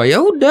ngurusin gue. Ya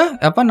udah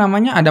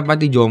ada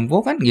pati jompo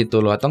kan gitu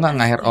loh, atau nggak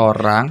ngaher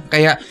orang.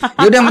 Kayak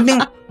ya udah yang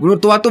penting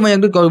lu tua tuh banyak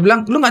duit. Kalau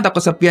bilang lu nggak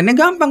takut kesepiannya,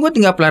 gampang, gue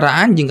tinggal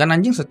pelihara anjing kan,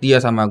 anjing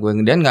setia sama gue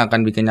dan nggak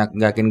akan bikin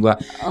gue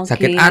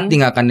sakit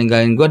hati, nggak akan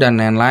ninggalin gue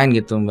dan lain-lain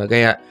gitu Mbak.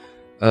 Kayak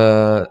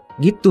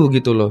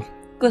gitu loh.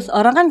 Kus,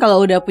 orang kan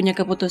kalau udah punya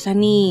keputusan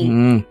nih,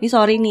 ini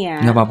sorry nih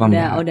ya, nggak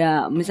apa-apa,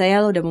 udah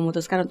misalnya lo udah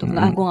memutuskan untuk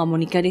aku nggak mau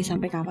nikah deh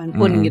sampai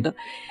kapanpun gitu.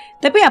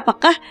 Tapi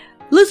apakah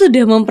lu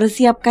sudah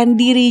mempersiapkan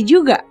diri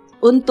juga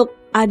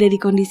untuk ada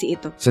di kondisi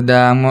itu?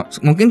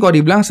 Mungkin kalau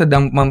dibilang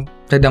sedang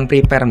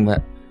prepare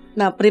Mbak.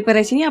 Nah,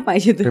 preparationnya apa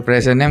aja tuh?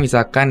 Preparationnya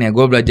misalkan ya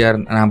gue belajar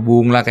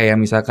nabung lah, kayak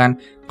misalkan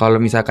kalau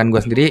misalkan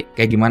gue sendiri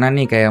kayak gimana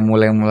nih, kayak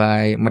mulai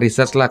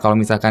meresearch lah kalau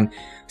misalkan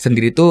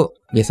sendiri tuh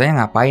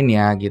biasanya ngapain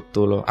ya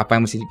gitu loh, apa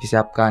yang mesti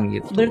disiapkan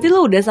gitu. Berarti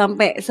lo udah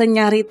sampai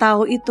senyari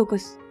tahu itu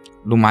Kus?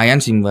 Lumayan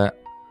sih Mbak.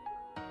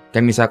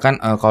 Kayak misalkan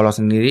kalau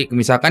sendiri,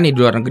 misalkan di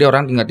luar negeri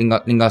orang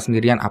tinggal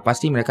sendirian, apa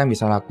sih mereka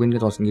bisa lakuin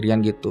gitu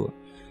sendirian gitu.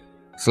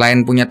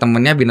 Selain punya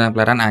temennya binatang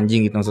peliharaan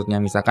anjing gitu maksudnya.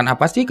 Misalkan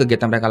apa sih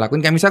kegiatan mereka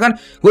lakuin. Kayak misalkan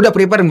gue udah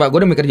prepare Mbak, gue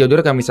udah mikir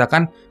jauh-jauh. Kayak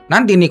misalkan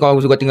nanti nih kalau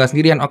gue tinggal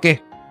sendirian,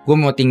 oke, gue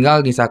mau tinggal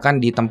misalkan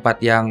di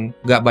tempat yang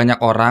gak banyak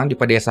orang, di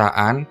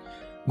pedesaan.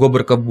 Gue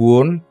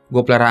berkebun,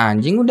 gue pelihara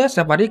anjing. Udah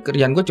setiap hari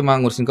kerjaan gue cuma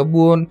ngurusin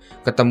kebun,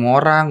 ketemu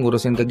orang,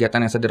 ngurusin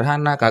kegiatan yang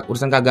sederhana,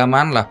 urusan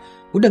keagamaan lah.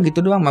 Udah gitu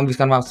doang,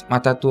 menghabiskan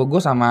mata tua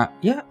gue sama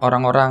ya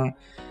orang-orang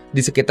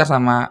di sekitar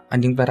sama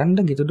anjing peliharaan,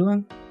 udah gitu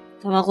doang.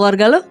 Sama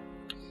keluarga lo?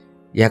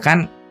 Ya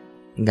kan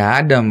nggak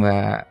ada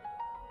Mbak,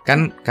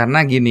 kan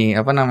karena gini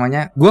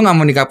gue nggak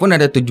mau nikah pun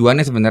ada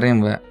tujuannya sebenarnya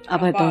Mbak.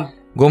 Apa itu?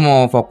 Gue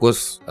mau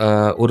fokus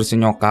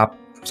urusin nyokap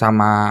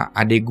sama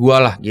adik gue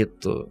lah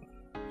gitu.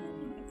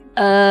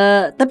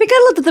 Tapi kan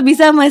lo tetap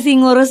bisa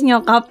masih ngurus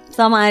nyokap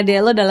sama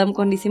adik lo dalam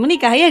kondisi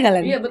menikah ya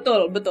kalian? Iya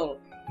betul.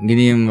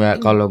 Gini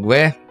Mbak, kalau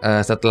gue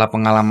setelah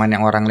pengalaman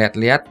yang orang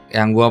lihat-lihat,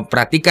 yang gue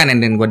perhatikan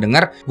dan gue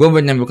dengar, gue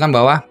menyimpulkan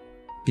bahwa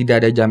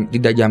tidak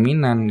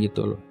jaminan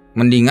gitu loh.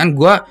 Mendingan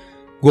gue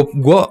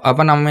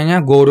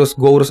urus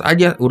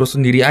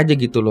sendiri aja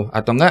gitu loh,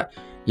 atau enggak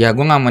ya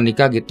gue nggak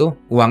menikah gitu,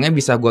 uangnya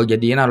bisa gue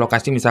jadiin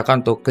alokasi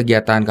misalkan untuk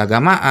kegiatan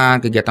keagamaan,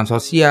 kegiatan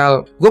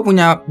sosial. Gue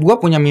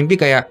punya mimpi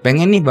kayak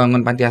pengen nih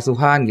bangun panti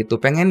asuhan gitu,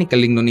 pengen nih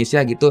keliling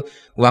Indonesia gitu,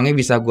 uangnya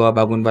bisa gue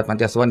bangun buat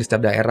panti asuhan di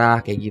setiap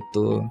daerah kayak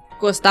gitu.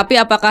 Kus, tapi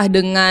apakah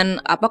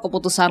dengan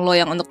keputusan lo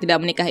yang untuk tidak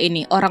menikah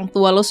ini, orang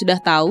tua lo sudah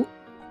tahu?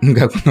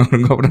 Enggak,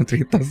 gue pernah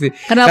cerita sih.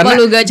 Kenapa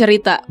lu gak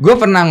cerita?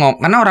 Gue pernah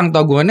karena orang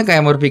tua gue ini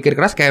kayak berpikir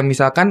keras, kayak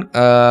misalkan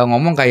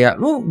ngomong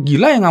kayak lu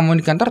gila ya nggak mau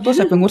nikah, ntar tuh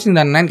siapa yang ngurusin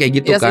dan lain kayak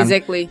gitu kan.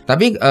 Exactly.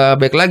 Tapi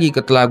baik lagi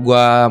setelah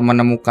gue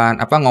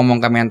menemukan ngomong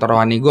ke mentor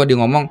rohani gue, dia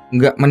ngomong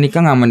nggak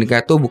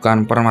menikah itu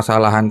bukan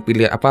permasalahan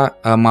pilih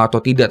mau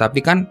atau tidak,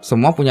 tapi kan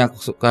semua punya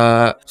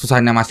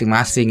kesusahannya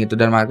masing-masing gitu.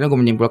 Dan makanya gue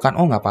menyimpulkan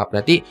nggak apa-apa,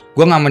 berarti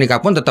gue nggak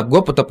menikah pun tetap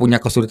punya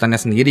kesulitannya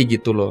sendiri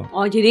gitu loh.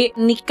 Oh jadi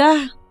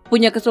nikah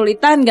punya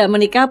kesulitan, gak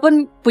menikah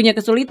pun punya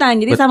kesulitan.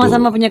 Jadi Betul.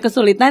 sama-sama punya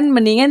kesulitan,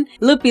 mendingan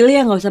lu pilih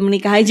yang gak usah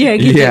menikah aja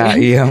gitu.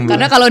 Iya.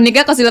 Karena kalau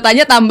nikah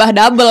kesulitannya tambah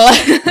double.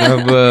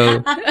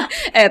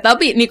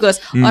 Tapi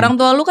Nikus, orang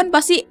tua lu kan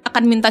pasti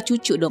akan minta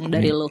cucu dong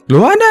dari lu.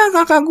 Lu ada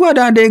kakak gue,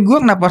 ada adek gue,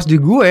 kenapa harus di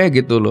gue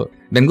gitu loh.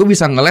 Dan gue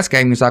bisa ngeles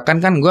kayak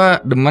misalkan kan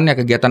gue demen ya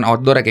kegiatan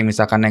outdoor ya, kayak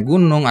misalkan naik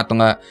gunung atau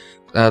nggak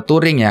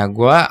touring ya,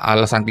 gue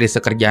alasan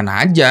klise kerjaan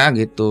aja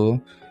gitu.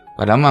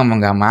 Padahal mama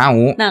nggak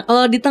mau. Nah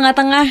kalau di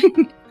tengah-tengah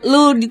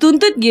lu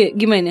dituntut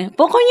gimana?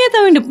 Pokoknya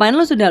tahun depan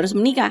lu sudah harus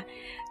menikah.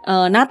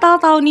 Natal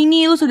tahun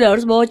ini lu sudah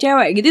harus bawa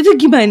cewek gitu,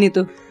 itu gimana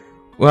tuh?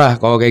 Wah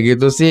kalau kayak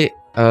gitu sih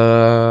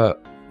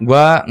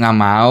gue nggak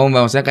mau,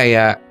 maksudnya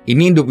kayak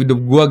ini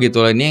hidup gue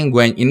gitu loh,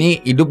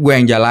 ini hidup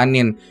gue yang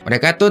jalanin.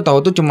 Mereka tuh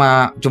tahu tuh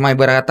cuma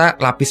ibarat kata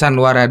lapisan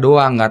luarnya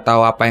doang, nggak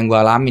tahu apa yang gue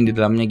alamin di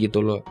dalamnya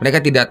gitu loh. Mereka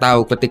tidak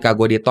tahu ketika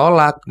gue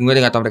ditolak, gue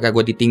nggak tahu mereka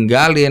gue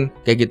ditinggalin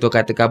kayak gitu,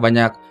 ketika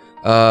banyak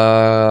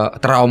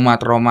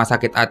trauma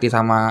sakit hati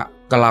sama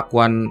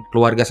kelakuan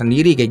keluarga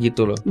sendiri kayak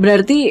gitu loh.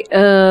 Berarti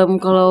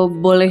kalau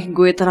boleh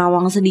gue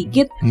terawang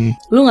sedikit,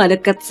 lu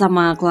nggak deket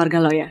sama keluarga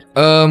lo ya?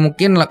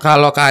 Mungkin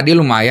kalau ke Adi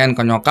lumayan,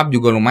 ke nyokap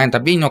juga lumayan.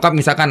 Tapi nyokap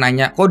misalkan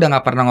nanya, kok udah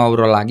nggak pernah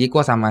ngobrol lagi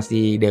kok sama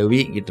si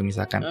Dewi gitu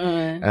misalkan.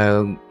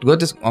 Gue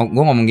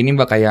ngomong gini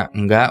Mbak, kayak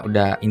enggak,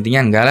 udah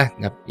intinya enggak lah,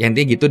 ya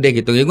intinya gitu deh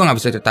gitu. Jadi gue nggak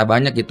bisa cerita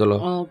banyak gitu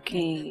loh.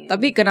 Oke.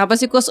 Tapi kenapa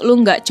sih Kus lu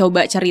nggak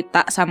coba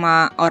cerita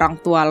sama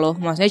orang tua lo?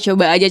 Maksudnya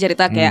coba aja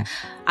cerita kayak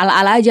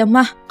ala-ala aja,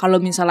 mah kalau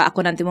misalnya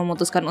aku nanti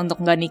memutuskan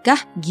untuk nggak nikah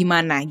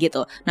gimana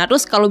gitu. Nah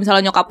terus kalau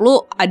misalnya nyokap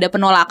lu ada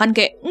penolakan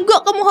kayak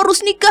enggak kamu harus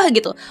nikah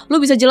gitu,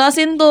 lu bisa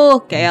jelasin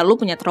tuh kayak lu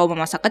punya trauma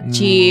masa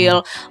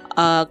kecil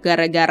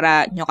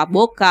gara-gara nyokap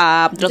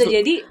bokap. Terus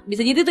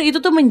bisa jadi tuh itu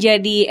tuh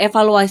menjadi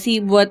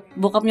evaluasi buat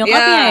bokap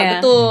nyokapnya ya.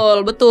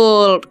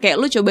 Betul. Kayak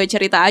lu coba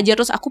cerita aja,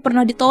 terus aku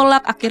pernah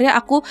ditolak, akhirnya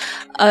aku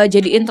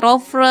jadi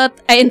introvert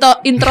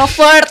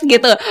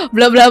gitu,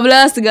 bla bla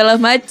bla segala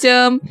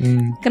macem.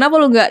 Kenapa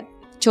lu nggak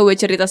coba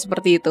cerita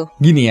seperti itu?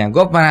 Gini ya,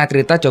 gue pernah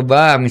cerita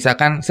coba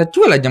misalkan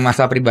secuil aja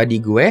masalah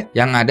pribadi gue,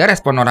 yang ada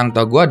respon orang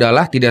tua gue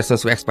adalah tidak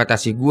sesuai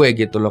ekspektasi gue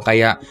gitu loh,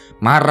 kayak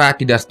marah,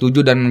 tidak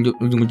setuju dan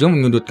ujung-ujung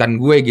menyudutkan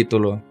gue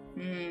gitu loh.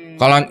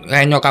 Kalau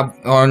kayak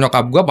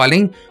nyokap gue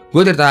paling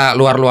gue cerita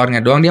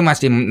luar-luarnya doang, dia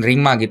masih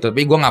menerima gitu,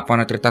 tapi gue nggak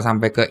pernah cerita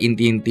sampai ke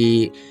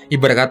inti-inti,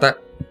 ibarat kata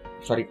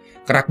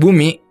kerak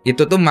bumi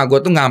itu tuh mah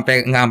gue tuh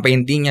nggak sampai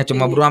intinya,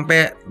 cuma baru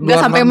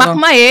sampai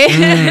magma ya.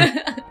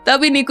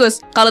 Tapi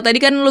Nikus, kalau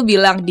tadi kan lu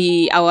bilang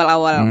di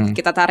awal-awal,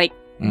 kita tarik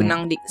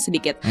benang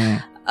sedikit.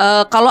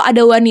 Kalau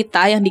ada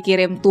wanita yang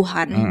dikirim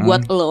Tuhan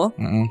buat lo,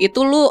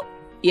 itu lu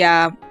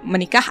ya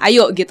menikah,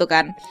 ayo gitu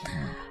kan.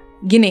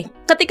 Gini,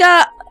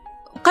 ketika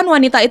kan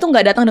wanita itu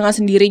nggak datang dengan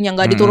sendirinya,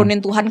 nggak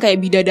diturunin Tuhan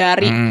kayak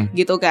bidadari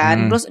gitu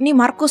kan. Terus ini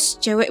Markus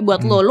cewek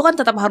buat lo kan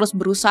tetap harus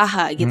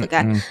berusaha gitu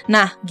kan.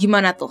 Nah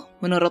gimana tuh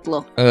menurut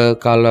lo?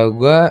 Kalau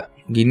gue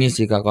gini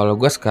sih Kak, kalau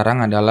gue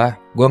sekarang adalah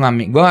gue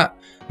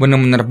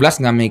bener-bener belas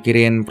nggak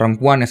mikirin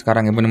perempuan ya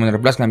sekarang ya, bener-bener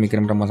belas nggak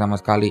mikirin perempuan sama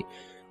sekali.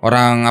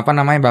 Orang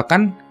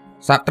bahkan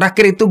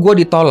terakhir itu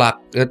gue ditolak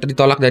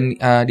dan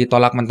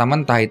ditolak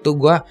mentah-mentah, itu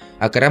gue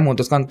akhirnya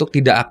memutuskan untuk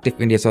tidak aktif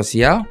media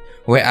sosial.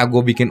 WA gue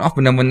bikin off,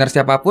 bener-bener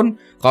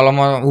siapapun kalau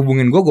mau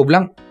hubungin gue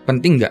bilang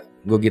penting nggak,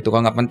 gue gitu.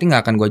 Kalau nggak penting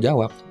nggak akan gue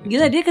jawab.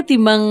 Gila, dia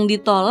ketimbang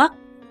ditolak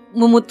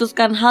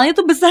memutuskan hal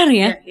itu besar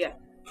ya. Iya.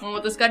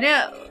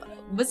 Memutuskannya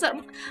besar.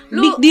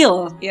 Big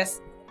deal.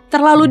 Yes.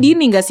 Terlalu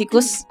dini nggak sih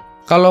Kus?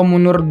 Kalau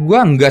menurut gue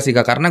enggak sih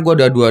Kak, karena gue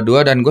udah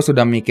dua-dua dan gue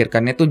sudah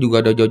mikirkannya tuh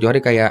juga udah jauh-jauh hari,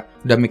 kayak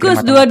udah mikir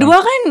Kus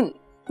dua-dua kan.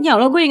 Ya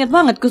Allah, gue inget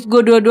banget Kus,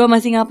 gue dua-dua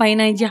masih ngapain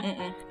aja.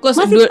 Kus,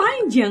 masih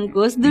panjang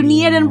Kus,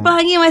 dunia dan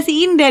pelangi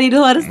masih indah di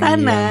luar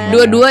sana.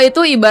 Dua-dua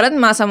itu ibarat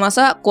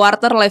masa-masa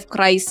quarter life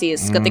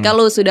crisis. Ketika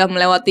lu sudah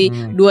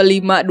melewati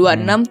 25,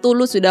 26 tuh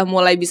lu sudah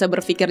mulai bisa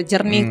berpikir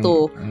jernih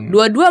tuh.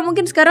 Dua-dua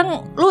mungkin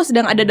sekarang lu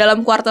sedang ada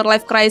dalam quarter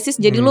life crisis,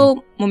 jadi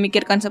lu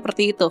memikirkan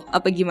seperti itu.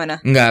 Apa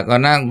gimana? Enggak,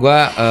 karena gue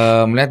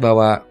melihat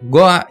bahwa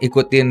gue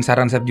ikutin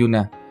saran Chef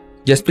Juna,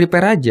 just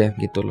prepare aja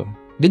gitu loh.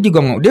 Dia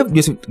juga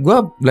gue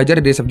belajar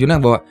dari Chef Juna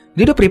bahwa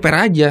dia udah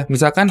prepare aja.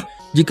 Misalkan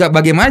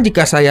bagaimana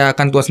jika saya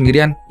akan tua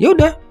sendirian, ya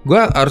udah gue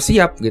harus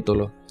siap gitu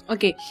loh.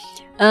 Oke.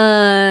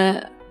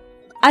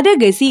 Ada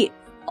gak sih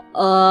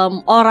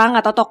orang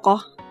atau tokoh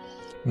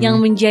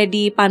yang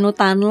menjadi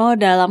panutan lo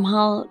dalam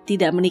hal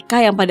tidak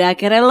menikah, yang pada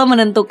akhirnya lo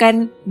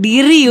menentukan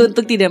diri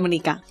untuk tidak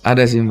menikah?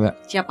 Ada sih Mbak.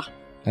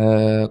 Siapa?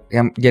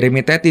 Yang Jeremy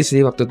Teti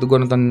sih, waktu itu gue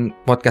nonton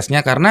podcastnya,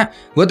 karena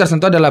gue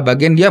tersentuh adalah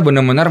bagian dia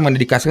benar-benar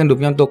mendedikasikan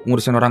hidupnya untuk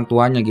ngurusin orang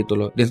tuanya gitu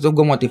loh. Dan itu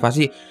gue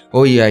motivasi,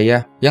 oh iya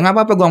ya, ya nggak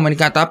apa-apa gue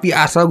menikah, tapi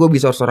asal gue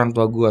bisa urus orang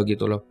tua gue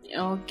gitu loh.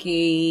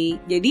 Oke.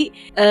 Jadi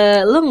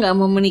lo nggak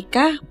mau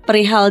menikah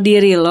perihal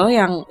diri lo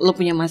yang lo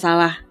punya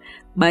masalah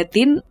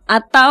batin,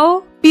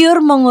 atau pure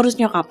mau ngurus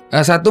nyokap?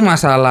 Satu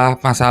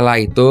masalah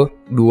itu,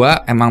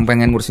 dua emang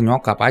pengen ngurusin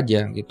nyokap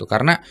aja gitu.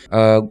 Karena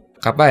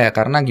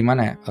karena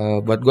gimana ya,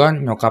 buat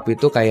gue nyokap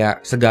itu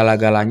kayak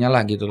segala-galanya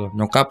lah gitu loh.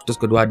 Nyokap terus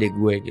kedua adik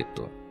gue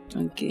gitu.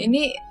 Oke.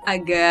 Ini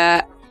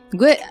agak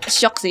gue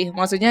shock sih.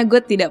 Maksudnya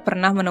gue tidak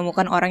pernah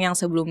menemukan orang yang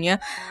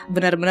sebelumnya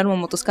benar-benar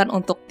memutuskan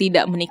untuk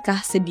tidak menikah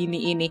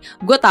sedini ini.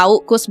 Gue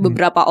tahu Kus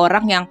beberapa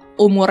orang yang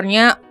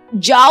umurnya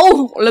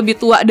jauh lebih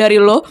tua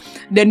dari lo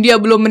dan dia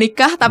belum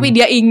menikah tapi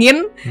dia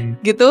ingin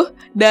gitu,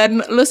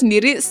 dan lo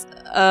sendiri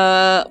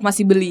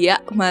masih belia,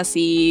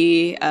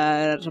 masih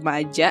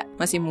remaja,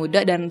 masih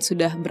muda dan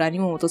sudah berani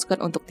memutuskan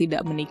untuk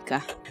tidak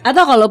menikah.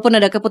 Atau kalaupun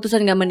ada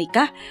keputusan gak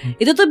menikah,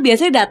 itu tuh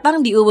biasanya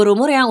datang di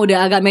umur-umur yang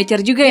udah agak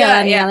mature juga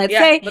ya, let's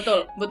say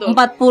betul.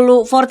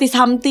 40, 40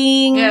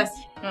 something. Yes.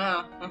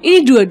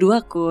 Ini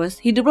dua-dua Kus,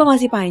 hidup lo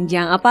masih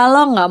panjang. Apa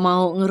lo gak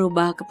mau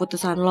ngerubah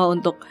keputusan lo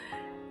untuk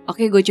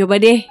oke, gue coba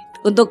deh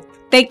untuk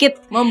take it,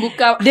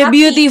 membuka the hati.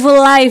 Beautiful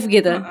life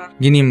gitu.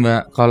 Gini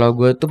Mbak, kalau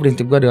gue tuh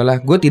prinsip gue adalah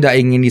gue tidak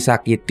ingin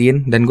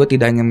disakitin dan gue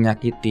tidak ingin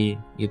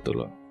menyakiti gitu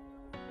loh.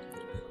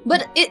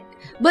 But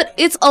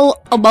it's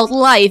all about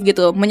life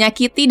gitu.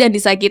 Menyakiti dan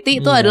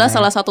disakiti itu adalah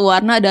salah satu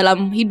warna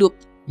dalam hidup.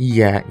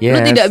 Iya, yes. Lu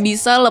tidak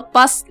bisa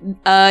lepas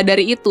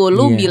dari itu.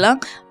 Lu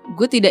bilang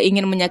gue tidak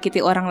ingin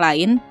menyakiti orang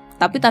lain,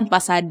 tapi tanpa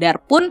sadar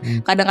pun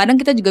kadang-kadang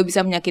kita juga bisa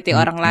menyakiti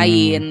orang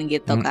lain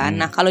gitu kan.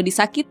 Nah kalau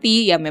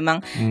disakiti ya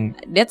memang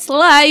that's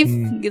life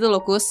gitu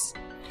loh Kus.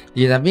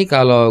 Ya tapi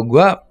kalau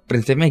gue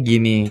prinsipnya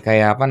gini,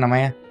 kayak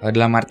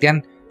dalam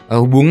artian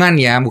hubungan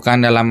ya,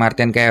 bukan dalam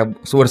artian kayak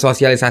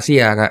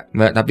bersosialisasi ya Kak,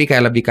 Mbak, tapi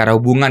kayak lebih ke arah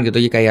hubungan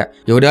gitu. Jadi kayak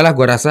ya udahlah,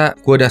 gue rasa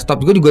gue udah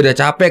stop, gue juga udah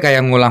capek kayak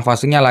ngulang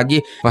fasenya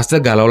lagi,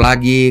 fase galau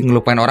lagi,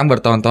 ngelupain orang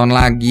bertahun-tahun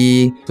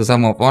lagi, susah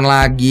move on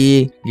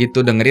lagi gitu,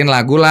 dengerin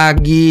lagu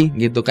lagi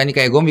gitu kan.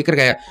 Kayak gue mikir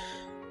kayak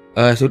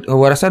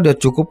gue rasa udah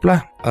cukup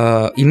lah,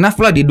 enough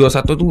lah di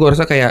 21 tuh. Gue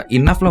rasa kayak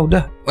enough lah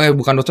udah.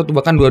 Bukan 21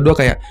 bahkan 22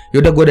 kayak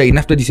yaudah gue udah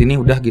enough tuh di sini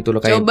udah gitu loh.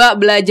 Kayak coba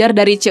belajar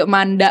dari Cek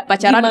Manda,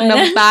 pacaran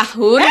 6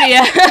 tahun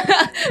ya.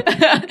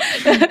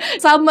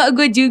 Sama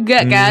gue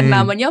juga kan,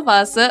 namanya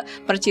fase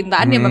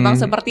percintaan yang memang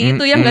seperti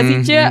itu ya nggak sih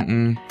Cek?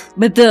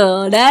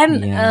 Betul.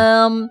 Dan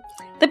Iya.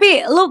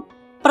 tapi lu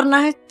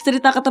pernah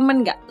cerita ke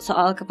temen nggak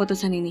soal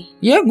keputusan ini?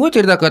 Ya gue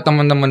cerita ke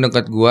teman-teman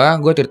dekat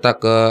gue cerita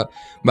ke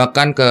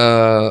bahkan ke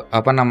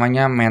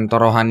mentor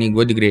rohani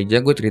gue di gereja,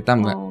 gue cerita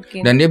Mbak. Oke.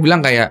 Dan dia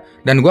bilang kayak,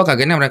 dan gue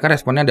kagetnya mereka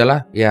responnya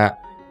adalah ya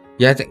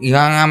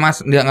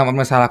nggak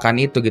masalahkan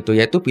itu gitu,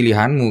 ya itu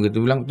pilihanmu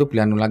gitu, bilang itu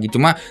pilihanmu lagi.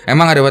 Cuma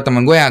emang ada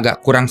teman gue yang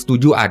agak kurang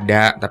setuju,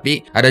 ada,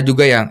 tapi ada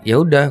juga yang ya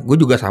udah, gue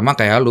juga sama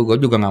kayak lu,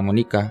 gue juga nggak mau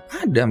nikah.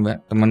 Ada Mbak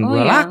teman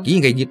gue laki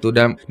kayak gitu,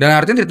 dan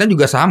artinya ceritanya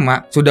juga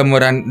sama, sudah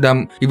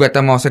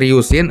ibaratnya mau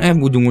seriusin,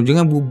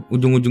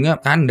 ujung-ujungnya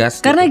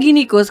kandas. Karena gitu.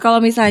 gini Kus,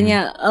 kalau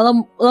misalnya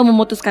lo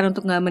memutuskan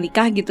untuk nggak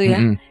menikah gitu ya,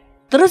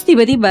 terus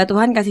tiba-tiba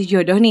Tuhan kasih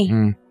jodoh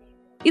nih,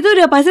 itu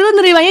udah pasti lo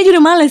nerimanya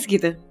juga males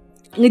gitu.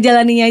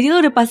 Ngejalaninya aja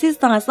lo udah pasti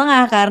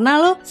setengah-setengah,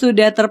 karena lo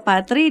sudah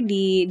terpatri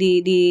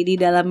di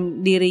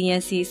dalam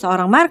dirinya si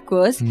seorang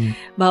Markus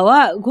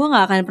bahwa gue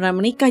nggak akan pernah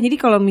menikah. Jadi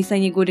kalau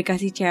misalnya gue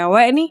dikasih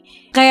cewek nih,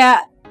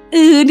 kayak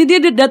ini dia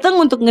datang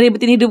untuk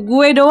ngeribetin hidup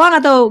gue doang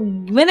atau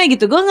gimana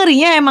gitu. Gue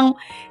ngerinya emang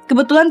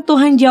kebetulan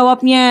Tuhan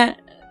jawabnya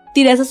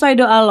tidak sesuai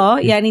doa lo,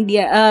 yakni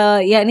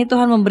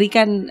Tuhan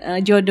memberikan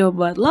jodoh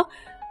buat lo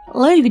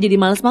juga jadi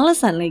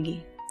males-malesan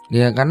lagi.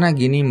 Ya karena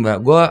gini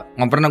Mbak, gue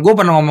pernah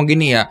ngomong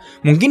gini ya,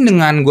 mungkin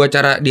dengan gue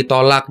cara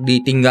ditolak,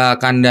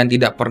 ditinggalkan dan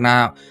tidak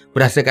pernah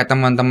berhasil kayak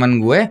teman-teman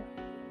gue,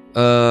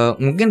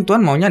 mungkin Tuhan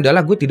maunya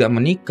adalah gue tidak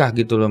menikah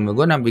gitu loh Mbak.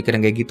 Gue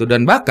pikirin kayak gitu,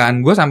 dan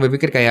bahkan gue sampai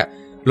pikir kayak,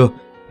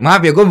 loh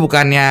maaf ya, gue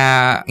bukannya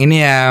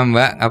ini ya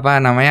Mbak,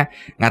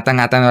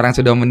 ngata-ngatain orang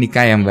sudah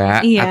menikah ya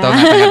Mbak, atau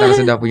ngata-ngatain orang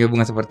sudah punya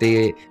hubungan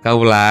seperti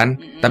kaulan.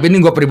 Tapi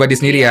ini gue pribadi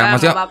sendiri ya,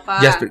 maksudnya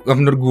just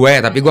menurut gue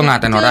ya, tapi gue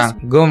ngatain orang.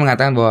 Gue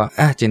mengatakan bahwa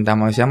cinta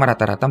manusia mah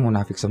rata-rata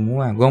munafik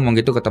semua. Gue ngomong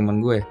gitu ke temen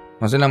gue.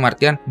 Maksudnya dalam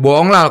artian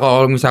bohong lah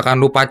kalau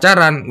misalkan lu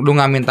pacaran, lu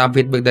nggak minta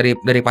feedback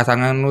dari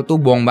pasangan lu tuh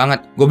bohong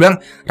banget. Gue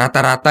bilang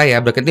rata-rata ya,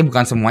 berarti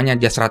bukan semuanya,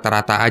 just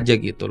rata-rata aja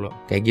gitu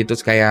loh. Kayak gitu,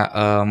 kayak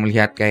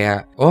melihat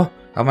kayak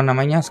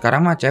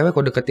sekarang mah cewek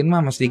kok deketin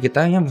mah mesti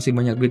kita ya mesti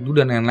banyak duit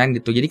dulu dan lain-lain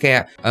gitu. Jadi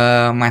kayak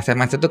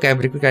mindset tuh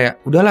kayak berikut,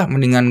 kayak udahlah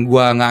mendingan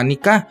gua nggak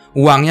nikah,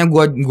 uangnya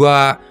gua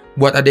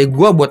buat adik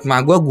gua, buat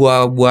mak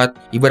gua buat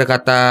ibarat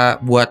kata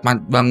buat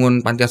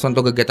bangun panti asuhan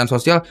atau kegiatan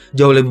sosial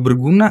jauh lebih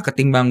berguna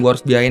ketimbang gua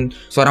harus biayain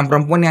seorang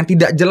perempuan yang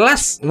tidak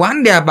jelas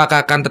one day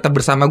apakah akan tetap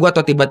bersama gua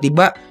atau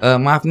tiba-tiba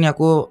maaf nih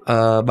aku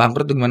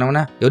bangkrut tuh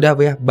gimana-mana. Ya udah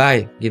ya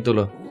bye gitu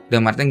loh.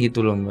 Dan Martin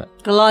gitu loh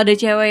Mbak. Kalau ada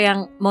cewek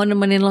yang mau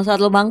nemenin lo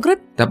saat lo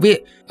bangkrut, tapi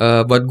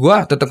buat gue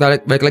tetap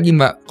balik lagi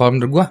Mbak, kalau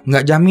menurut gue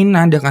nggak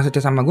jaminan dia akan setia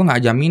sama gue,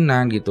 nggak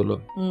jaminan gitu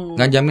loh.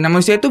 Nggak jaminan,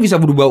 manusia itu bisa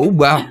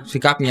berubah-ubah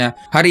sikapnya.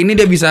 Hari ini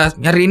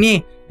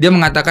dia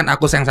mengatakan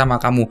aku sayang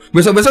sama kamu,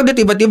 besok dia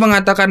tiba-tiba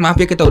mengatakan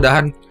maaf ya kita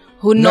udahan.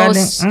 Who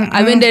knows?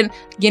 I mean, dan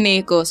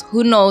gini Kus,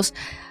 who knows?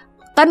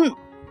 Kan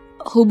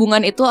hubungan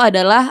itu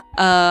adalah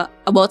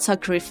about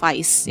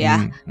sacrifice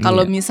ya.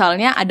 Kalau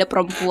misalnya ada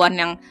perempuan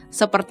yang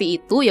seperti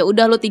itu, ya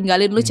udah lo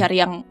tinggalin, lo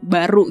cari yang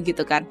baru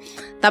gitu kan.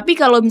 Tapi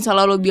kalau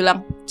misalnya lo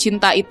bilang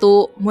cinta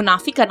itu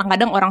munafik,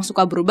 kadang-kadang orang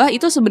suka berubah,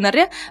 itu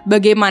sebenarnya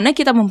bagaimana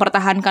kita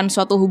mempertahankan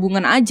suatu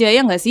hubungan aja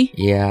ya nggak sih?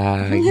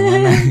 Iya,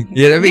 gimana?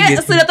 Ya tapi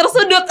dia gitu. sudah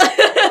tersudut.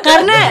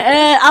 Karena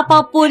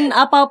apapun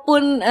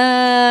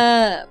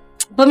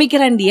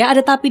pemikiran dia ada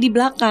tapi di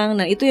belakang.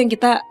 Nah itu yang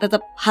kita tetap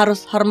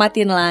harus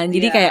hormatin lah.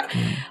 Jadi kayak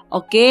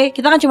oke,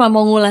 kita kan cuma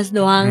mau ngulas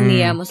doang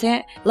nih ya.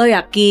 Maksudnya lo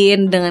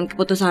yakin dengan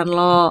keputusan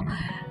lo,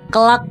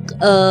 kelak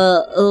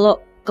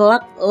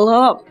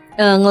lo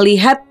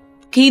ngelihat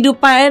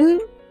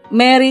kehidupan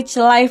marriage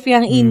life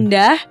yang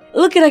indah,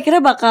 lo kira-kira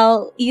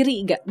bakal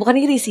iri gak? Bukan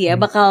iri sih ya,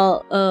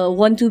 bakal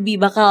want to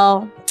be,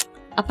 bakal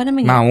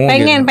mau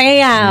pengen gitu.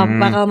 ya,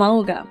 bakal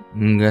mau gak?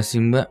 Enggak sih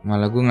Mbak,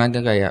 malah gue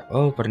ngajak kayak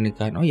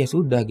pernikahan, ya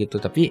sudah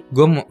gitu. Tapi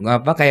gue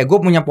gue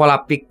punya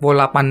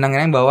pola pandang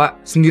yang bahwa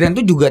sendirian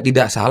tuh juga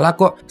tidak salah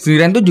kok,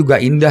 sendirian tuh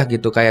juga indah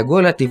gitu. Kayak gue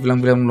liat di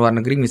film-film luar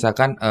negeri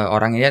misalkan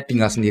orangnya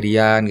tinggal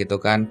sendirian gitu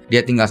kan,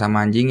 dia tinggal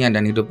sama anjingnya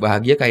dan hidup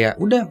bahagia, kayak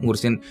udah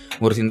ngurusin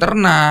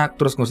ternak,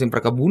 terus ngurusin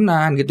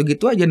perkebunan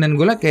gitu-gitu aja. Dan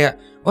gue liat kayak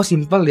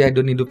simple ya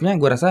dan hidupnya,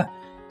 gue rasa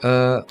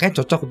kayak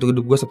cocok untuk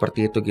hidup gue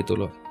seperti itu gitu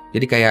loh.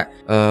 Jadi kayak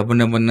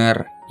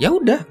bener-bener ya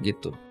udah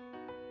gitu.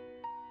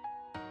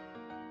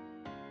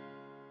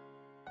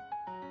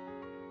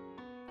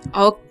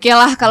 Oke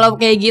lah kalau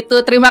kayak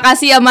gitu. Terima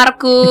kasih ya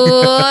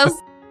Markus.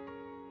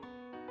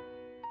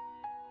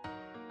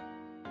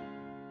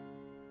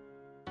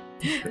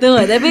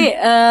 Tunggu, tapi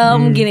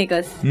gini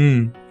Kus,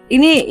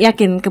 Ini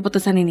yakin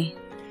keputusan ini?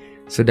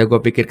 Sudah gue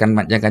pikirkan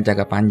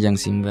jangka panjang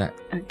sih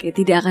Mbak. Oke,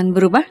 tidak akan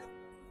berubah?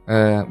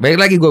 Baik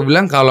lagi gue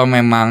bilang kalau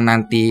memang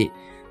nanti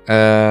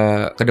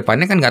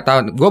kedepannya kan nggak tahu.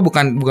 Gue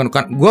bukan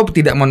gue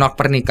tidak menolak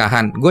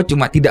pernikahan. Gue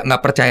cuma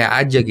nggak percaya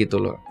aja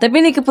gitu loh. Tapi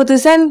ini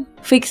keputusan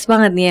fix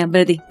banget nih ya,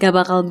 berarti gak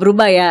bakal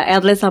berubah ya.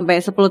 At least sampai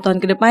 10 tahun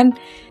ke depan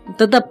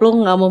tetap lo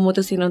nggak mau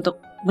mutusin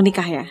untuk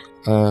menikah ya?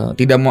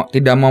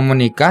 Tidak mau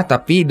menikah,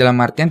 tapi dalam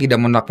artian tidak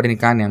menolak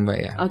pernikahan ya Mbak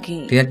ya.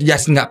 Oke.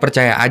 Just nggak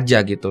percaya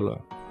aja gitu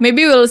loh.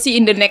 Maybe we'll see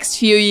in the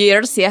next few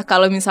years ya,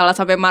 kalau misalnya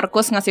sampai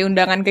Markus ngasih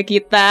undangan ke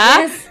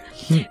kita. Yes.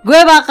 Gue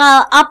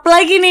bakal up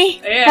lagi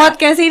nih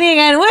podcast ini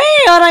kan.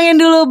 Wih, orang yang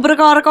dulu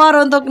berkor-kor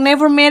untuk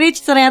never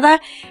marriage ternyata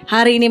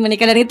hari ini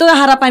menikah. Dan itu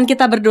harapan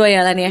kita berdua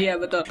ya Lan ya. Iya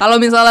betul.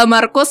 Kalau misalnya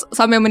Markus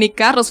sampai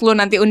menikah, terus lu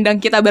nanti undang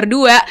kita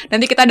berdua,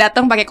 nanti kita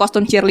datang pakai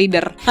kostum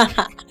cheerleader.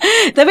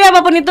 Tapi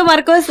apapun itu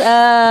Markus,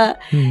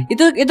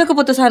 itu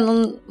keputusan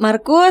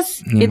Markus,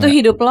 itu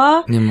hidup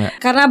lo.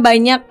 Karena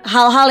banyak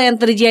hal-hal yang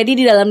terjadi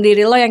di dalam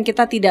diri lo yang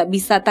kita tidak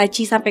bisa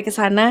touchy sampai ke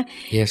sana.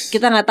 Yes.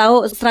 Kita nggak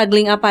tahu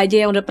struggling apa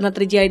aja yang udah pernah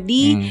terjadi.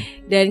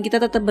 Dan kita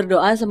tetap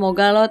berdoa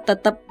semoga lo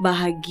tetap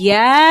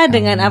bahagia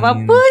dengan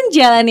apapun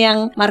jalan yang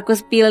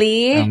Markus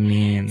pilih.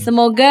 Amin.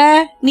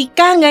 Semoga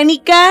nikah nggak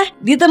nikah,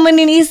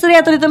 ditemenin istri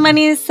atau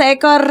ditemani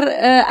seekor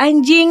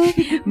anjing,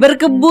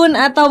 berkebun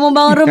atau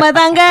membangun rumah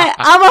tangga,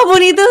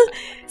 apapun itu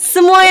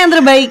semua yang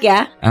terbaik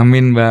ya.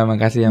 Amin Mbak,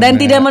 makasih ya Mbak. Dan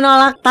tidak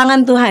menolak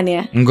tangan Tuhan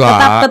ya.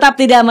 Enggak. Tetap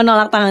tidak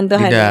menolak tangan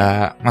Tuhan. Tidak.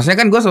 Ya? Maksudnya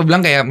kan gue selalu bilang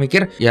kayak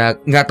mikir ya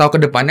nggak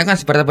tahu kedepannya kan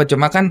seperti apa.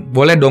 Cuma kan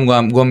boleh dong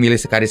gue milih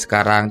sekali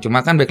sekarang.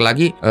 Cuma kan balik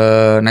lagi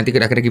nanti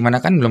kira-kira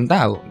gimana kan belum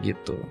tahu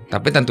gitu.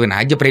 Tapi tentuin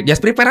aja,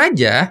 just prepare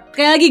aja.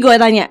 Kayak lagi gue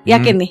tanya,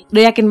 yakin nih?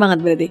 Udah yakin banget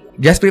berarti?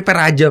 Just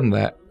prepare aja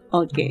Mbak.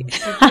 Oke.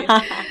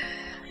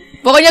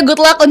 Pokoknya good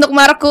luck untuk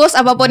Markus,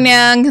 apapun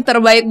yang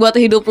terbaik buat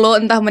hidup lo,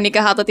 entah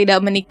menikah atau tidak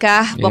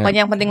menikah.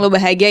 Pokoknya yang penting lo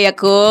bahagia ya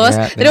Kus.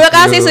 Terima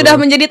kasih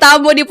sudah menjadi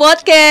tamu di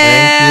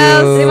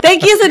podcast.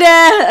 Thank you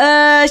sudah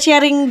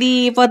sharing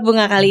di Pot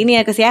Bunga kali ini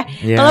ya Kus ya.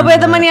 Kalau punya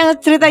teman yang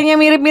ceritanya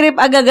mirip-mirip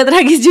agak-agak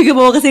tragis juga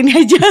bawa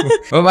kesini aja.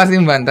 Oh pasti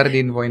Mbak, ntar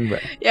diinfoin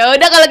Mbak. Ya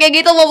udah kalau kayak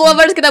gitu Pop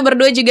Lovers, kita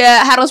berdua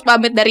juga harus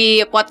pamit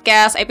dari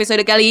podcast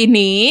episode kali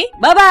ini.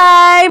 Bye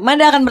bye.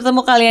 Manda akan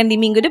bertemu kalian di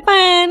minggu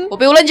depan.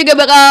 Popi Ulan juga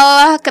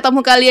bakal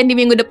ketemu kalian di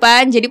minggu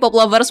depan. Jadi Pop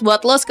Lovers,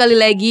 buat lo sekali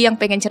lagi yang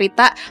pengen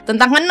cerita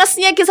tentang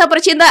ngenesnya kisah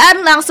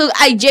percintaan, langsung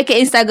aja ke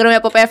Instagramnya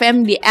Pop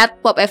FM di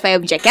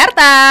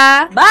 @popfmjakarta.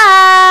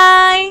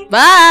 Bye.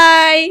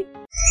 Bye.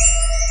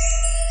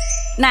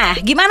 Nah,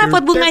 gimana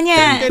Pot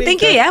Bunganya?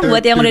 Thank you ya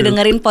buat yang udah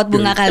dengerin Pot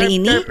Bunga kali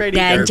ini.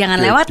 Dan jangan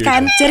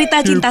lewatkan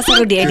cerita cinta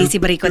seru di edisi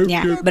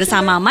berikutnya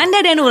bersama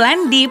Manda dan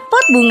Ulan di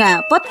Pot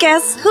Bunga,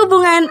 podcast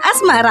hubungan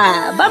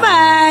asmara.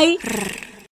 Bye-bye.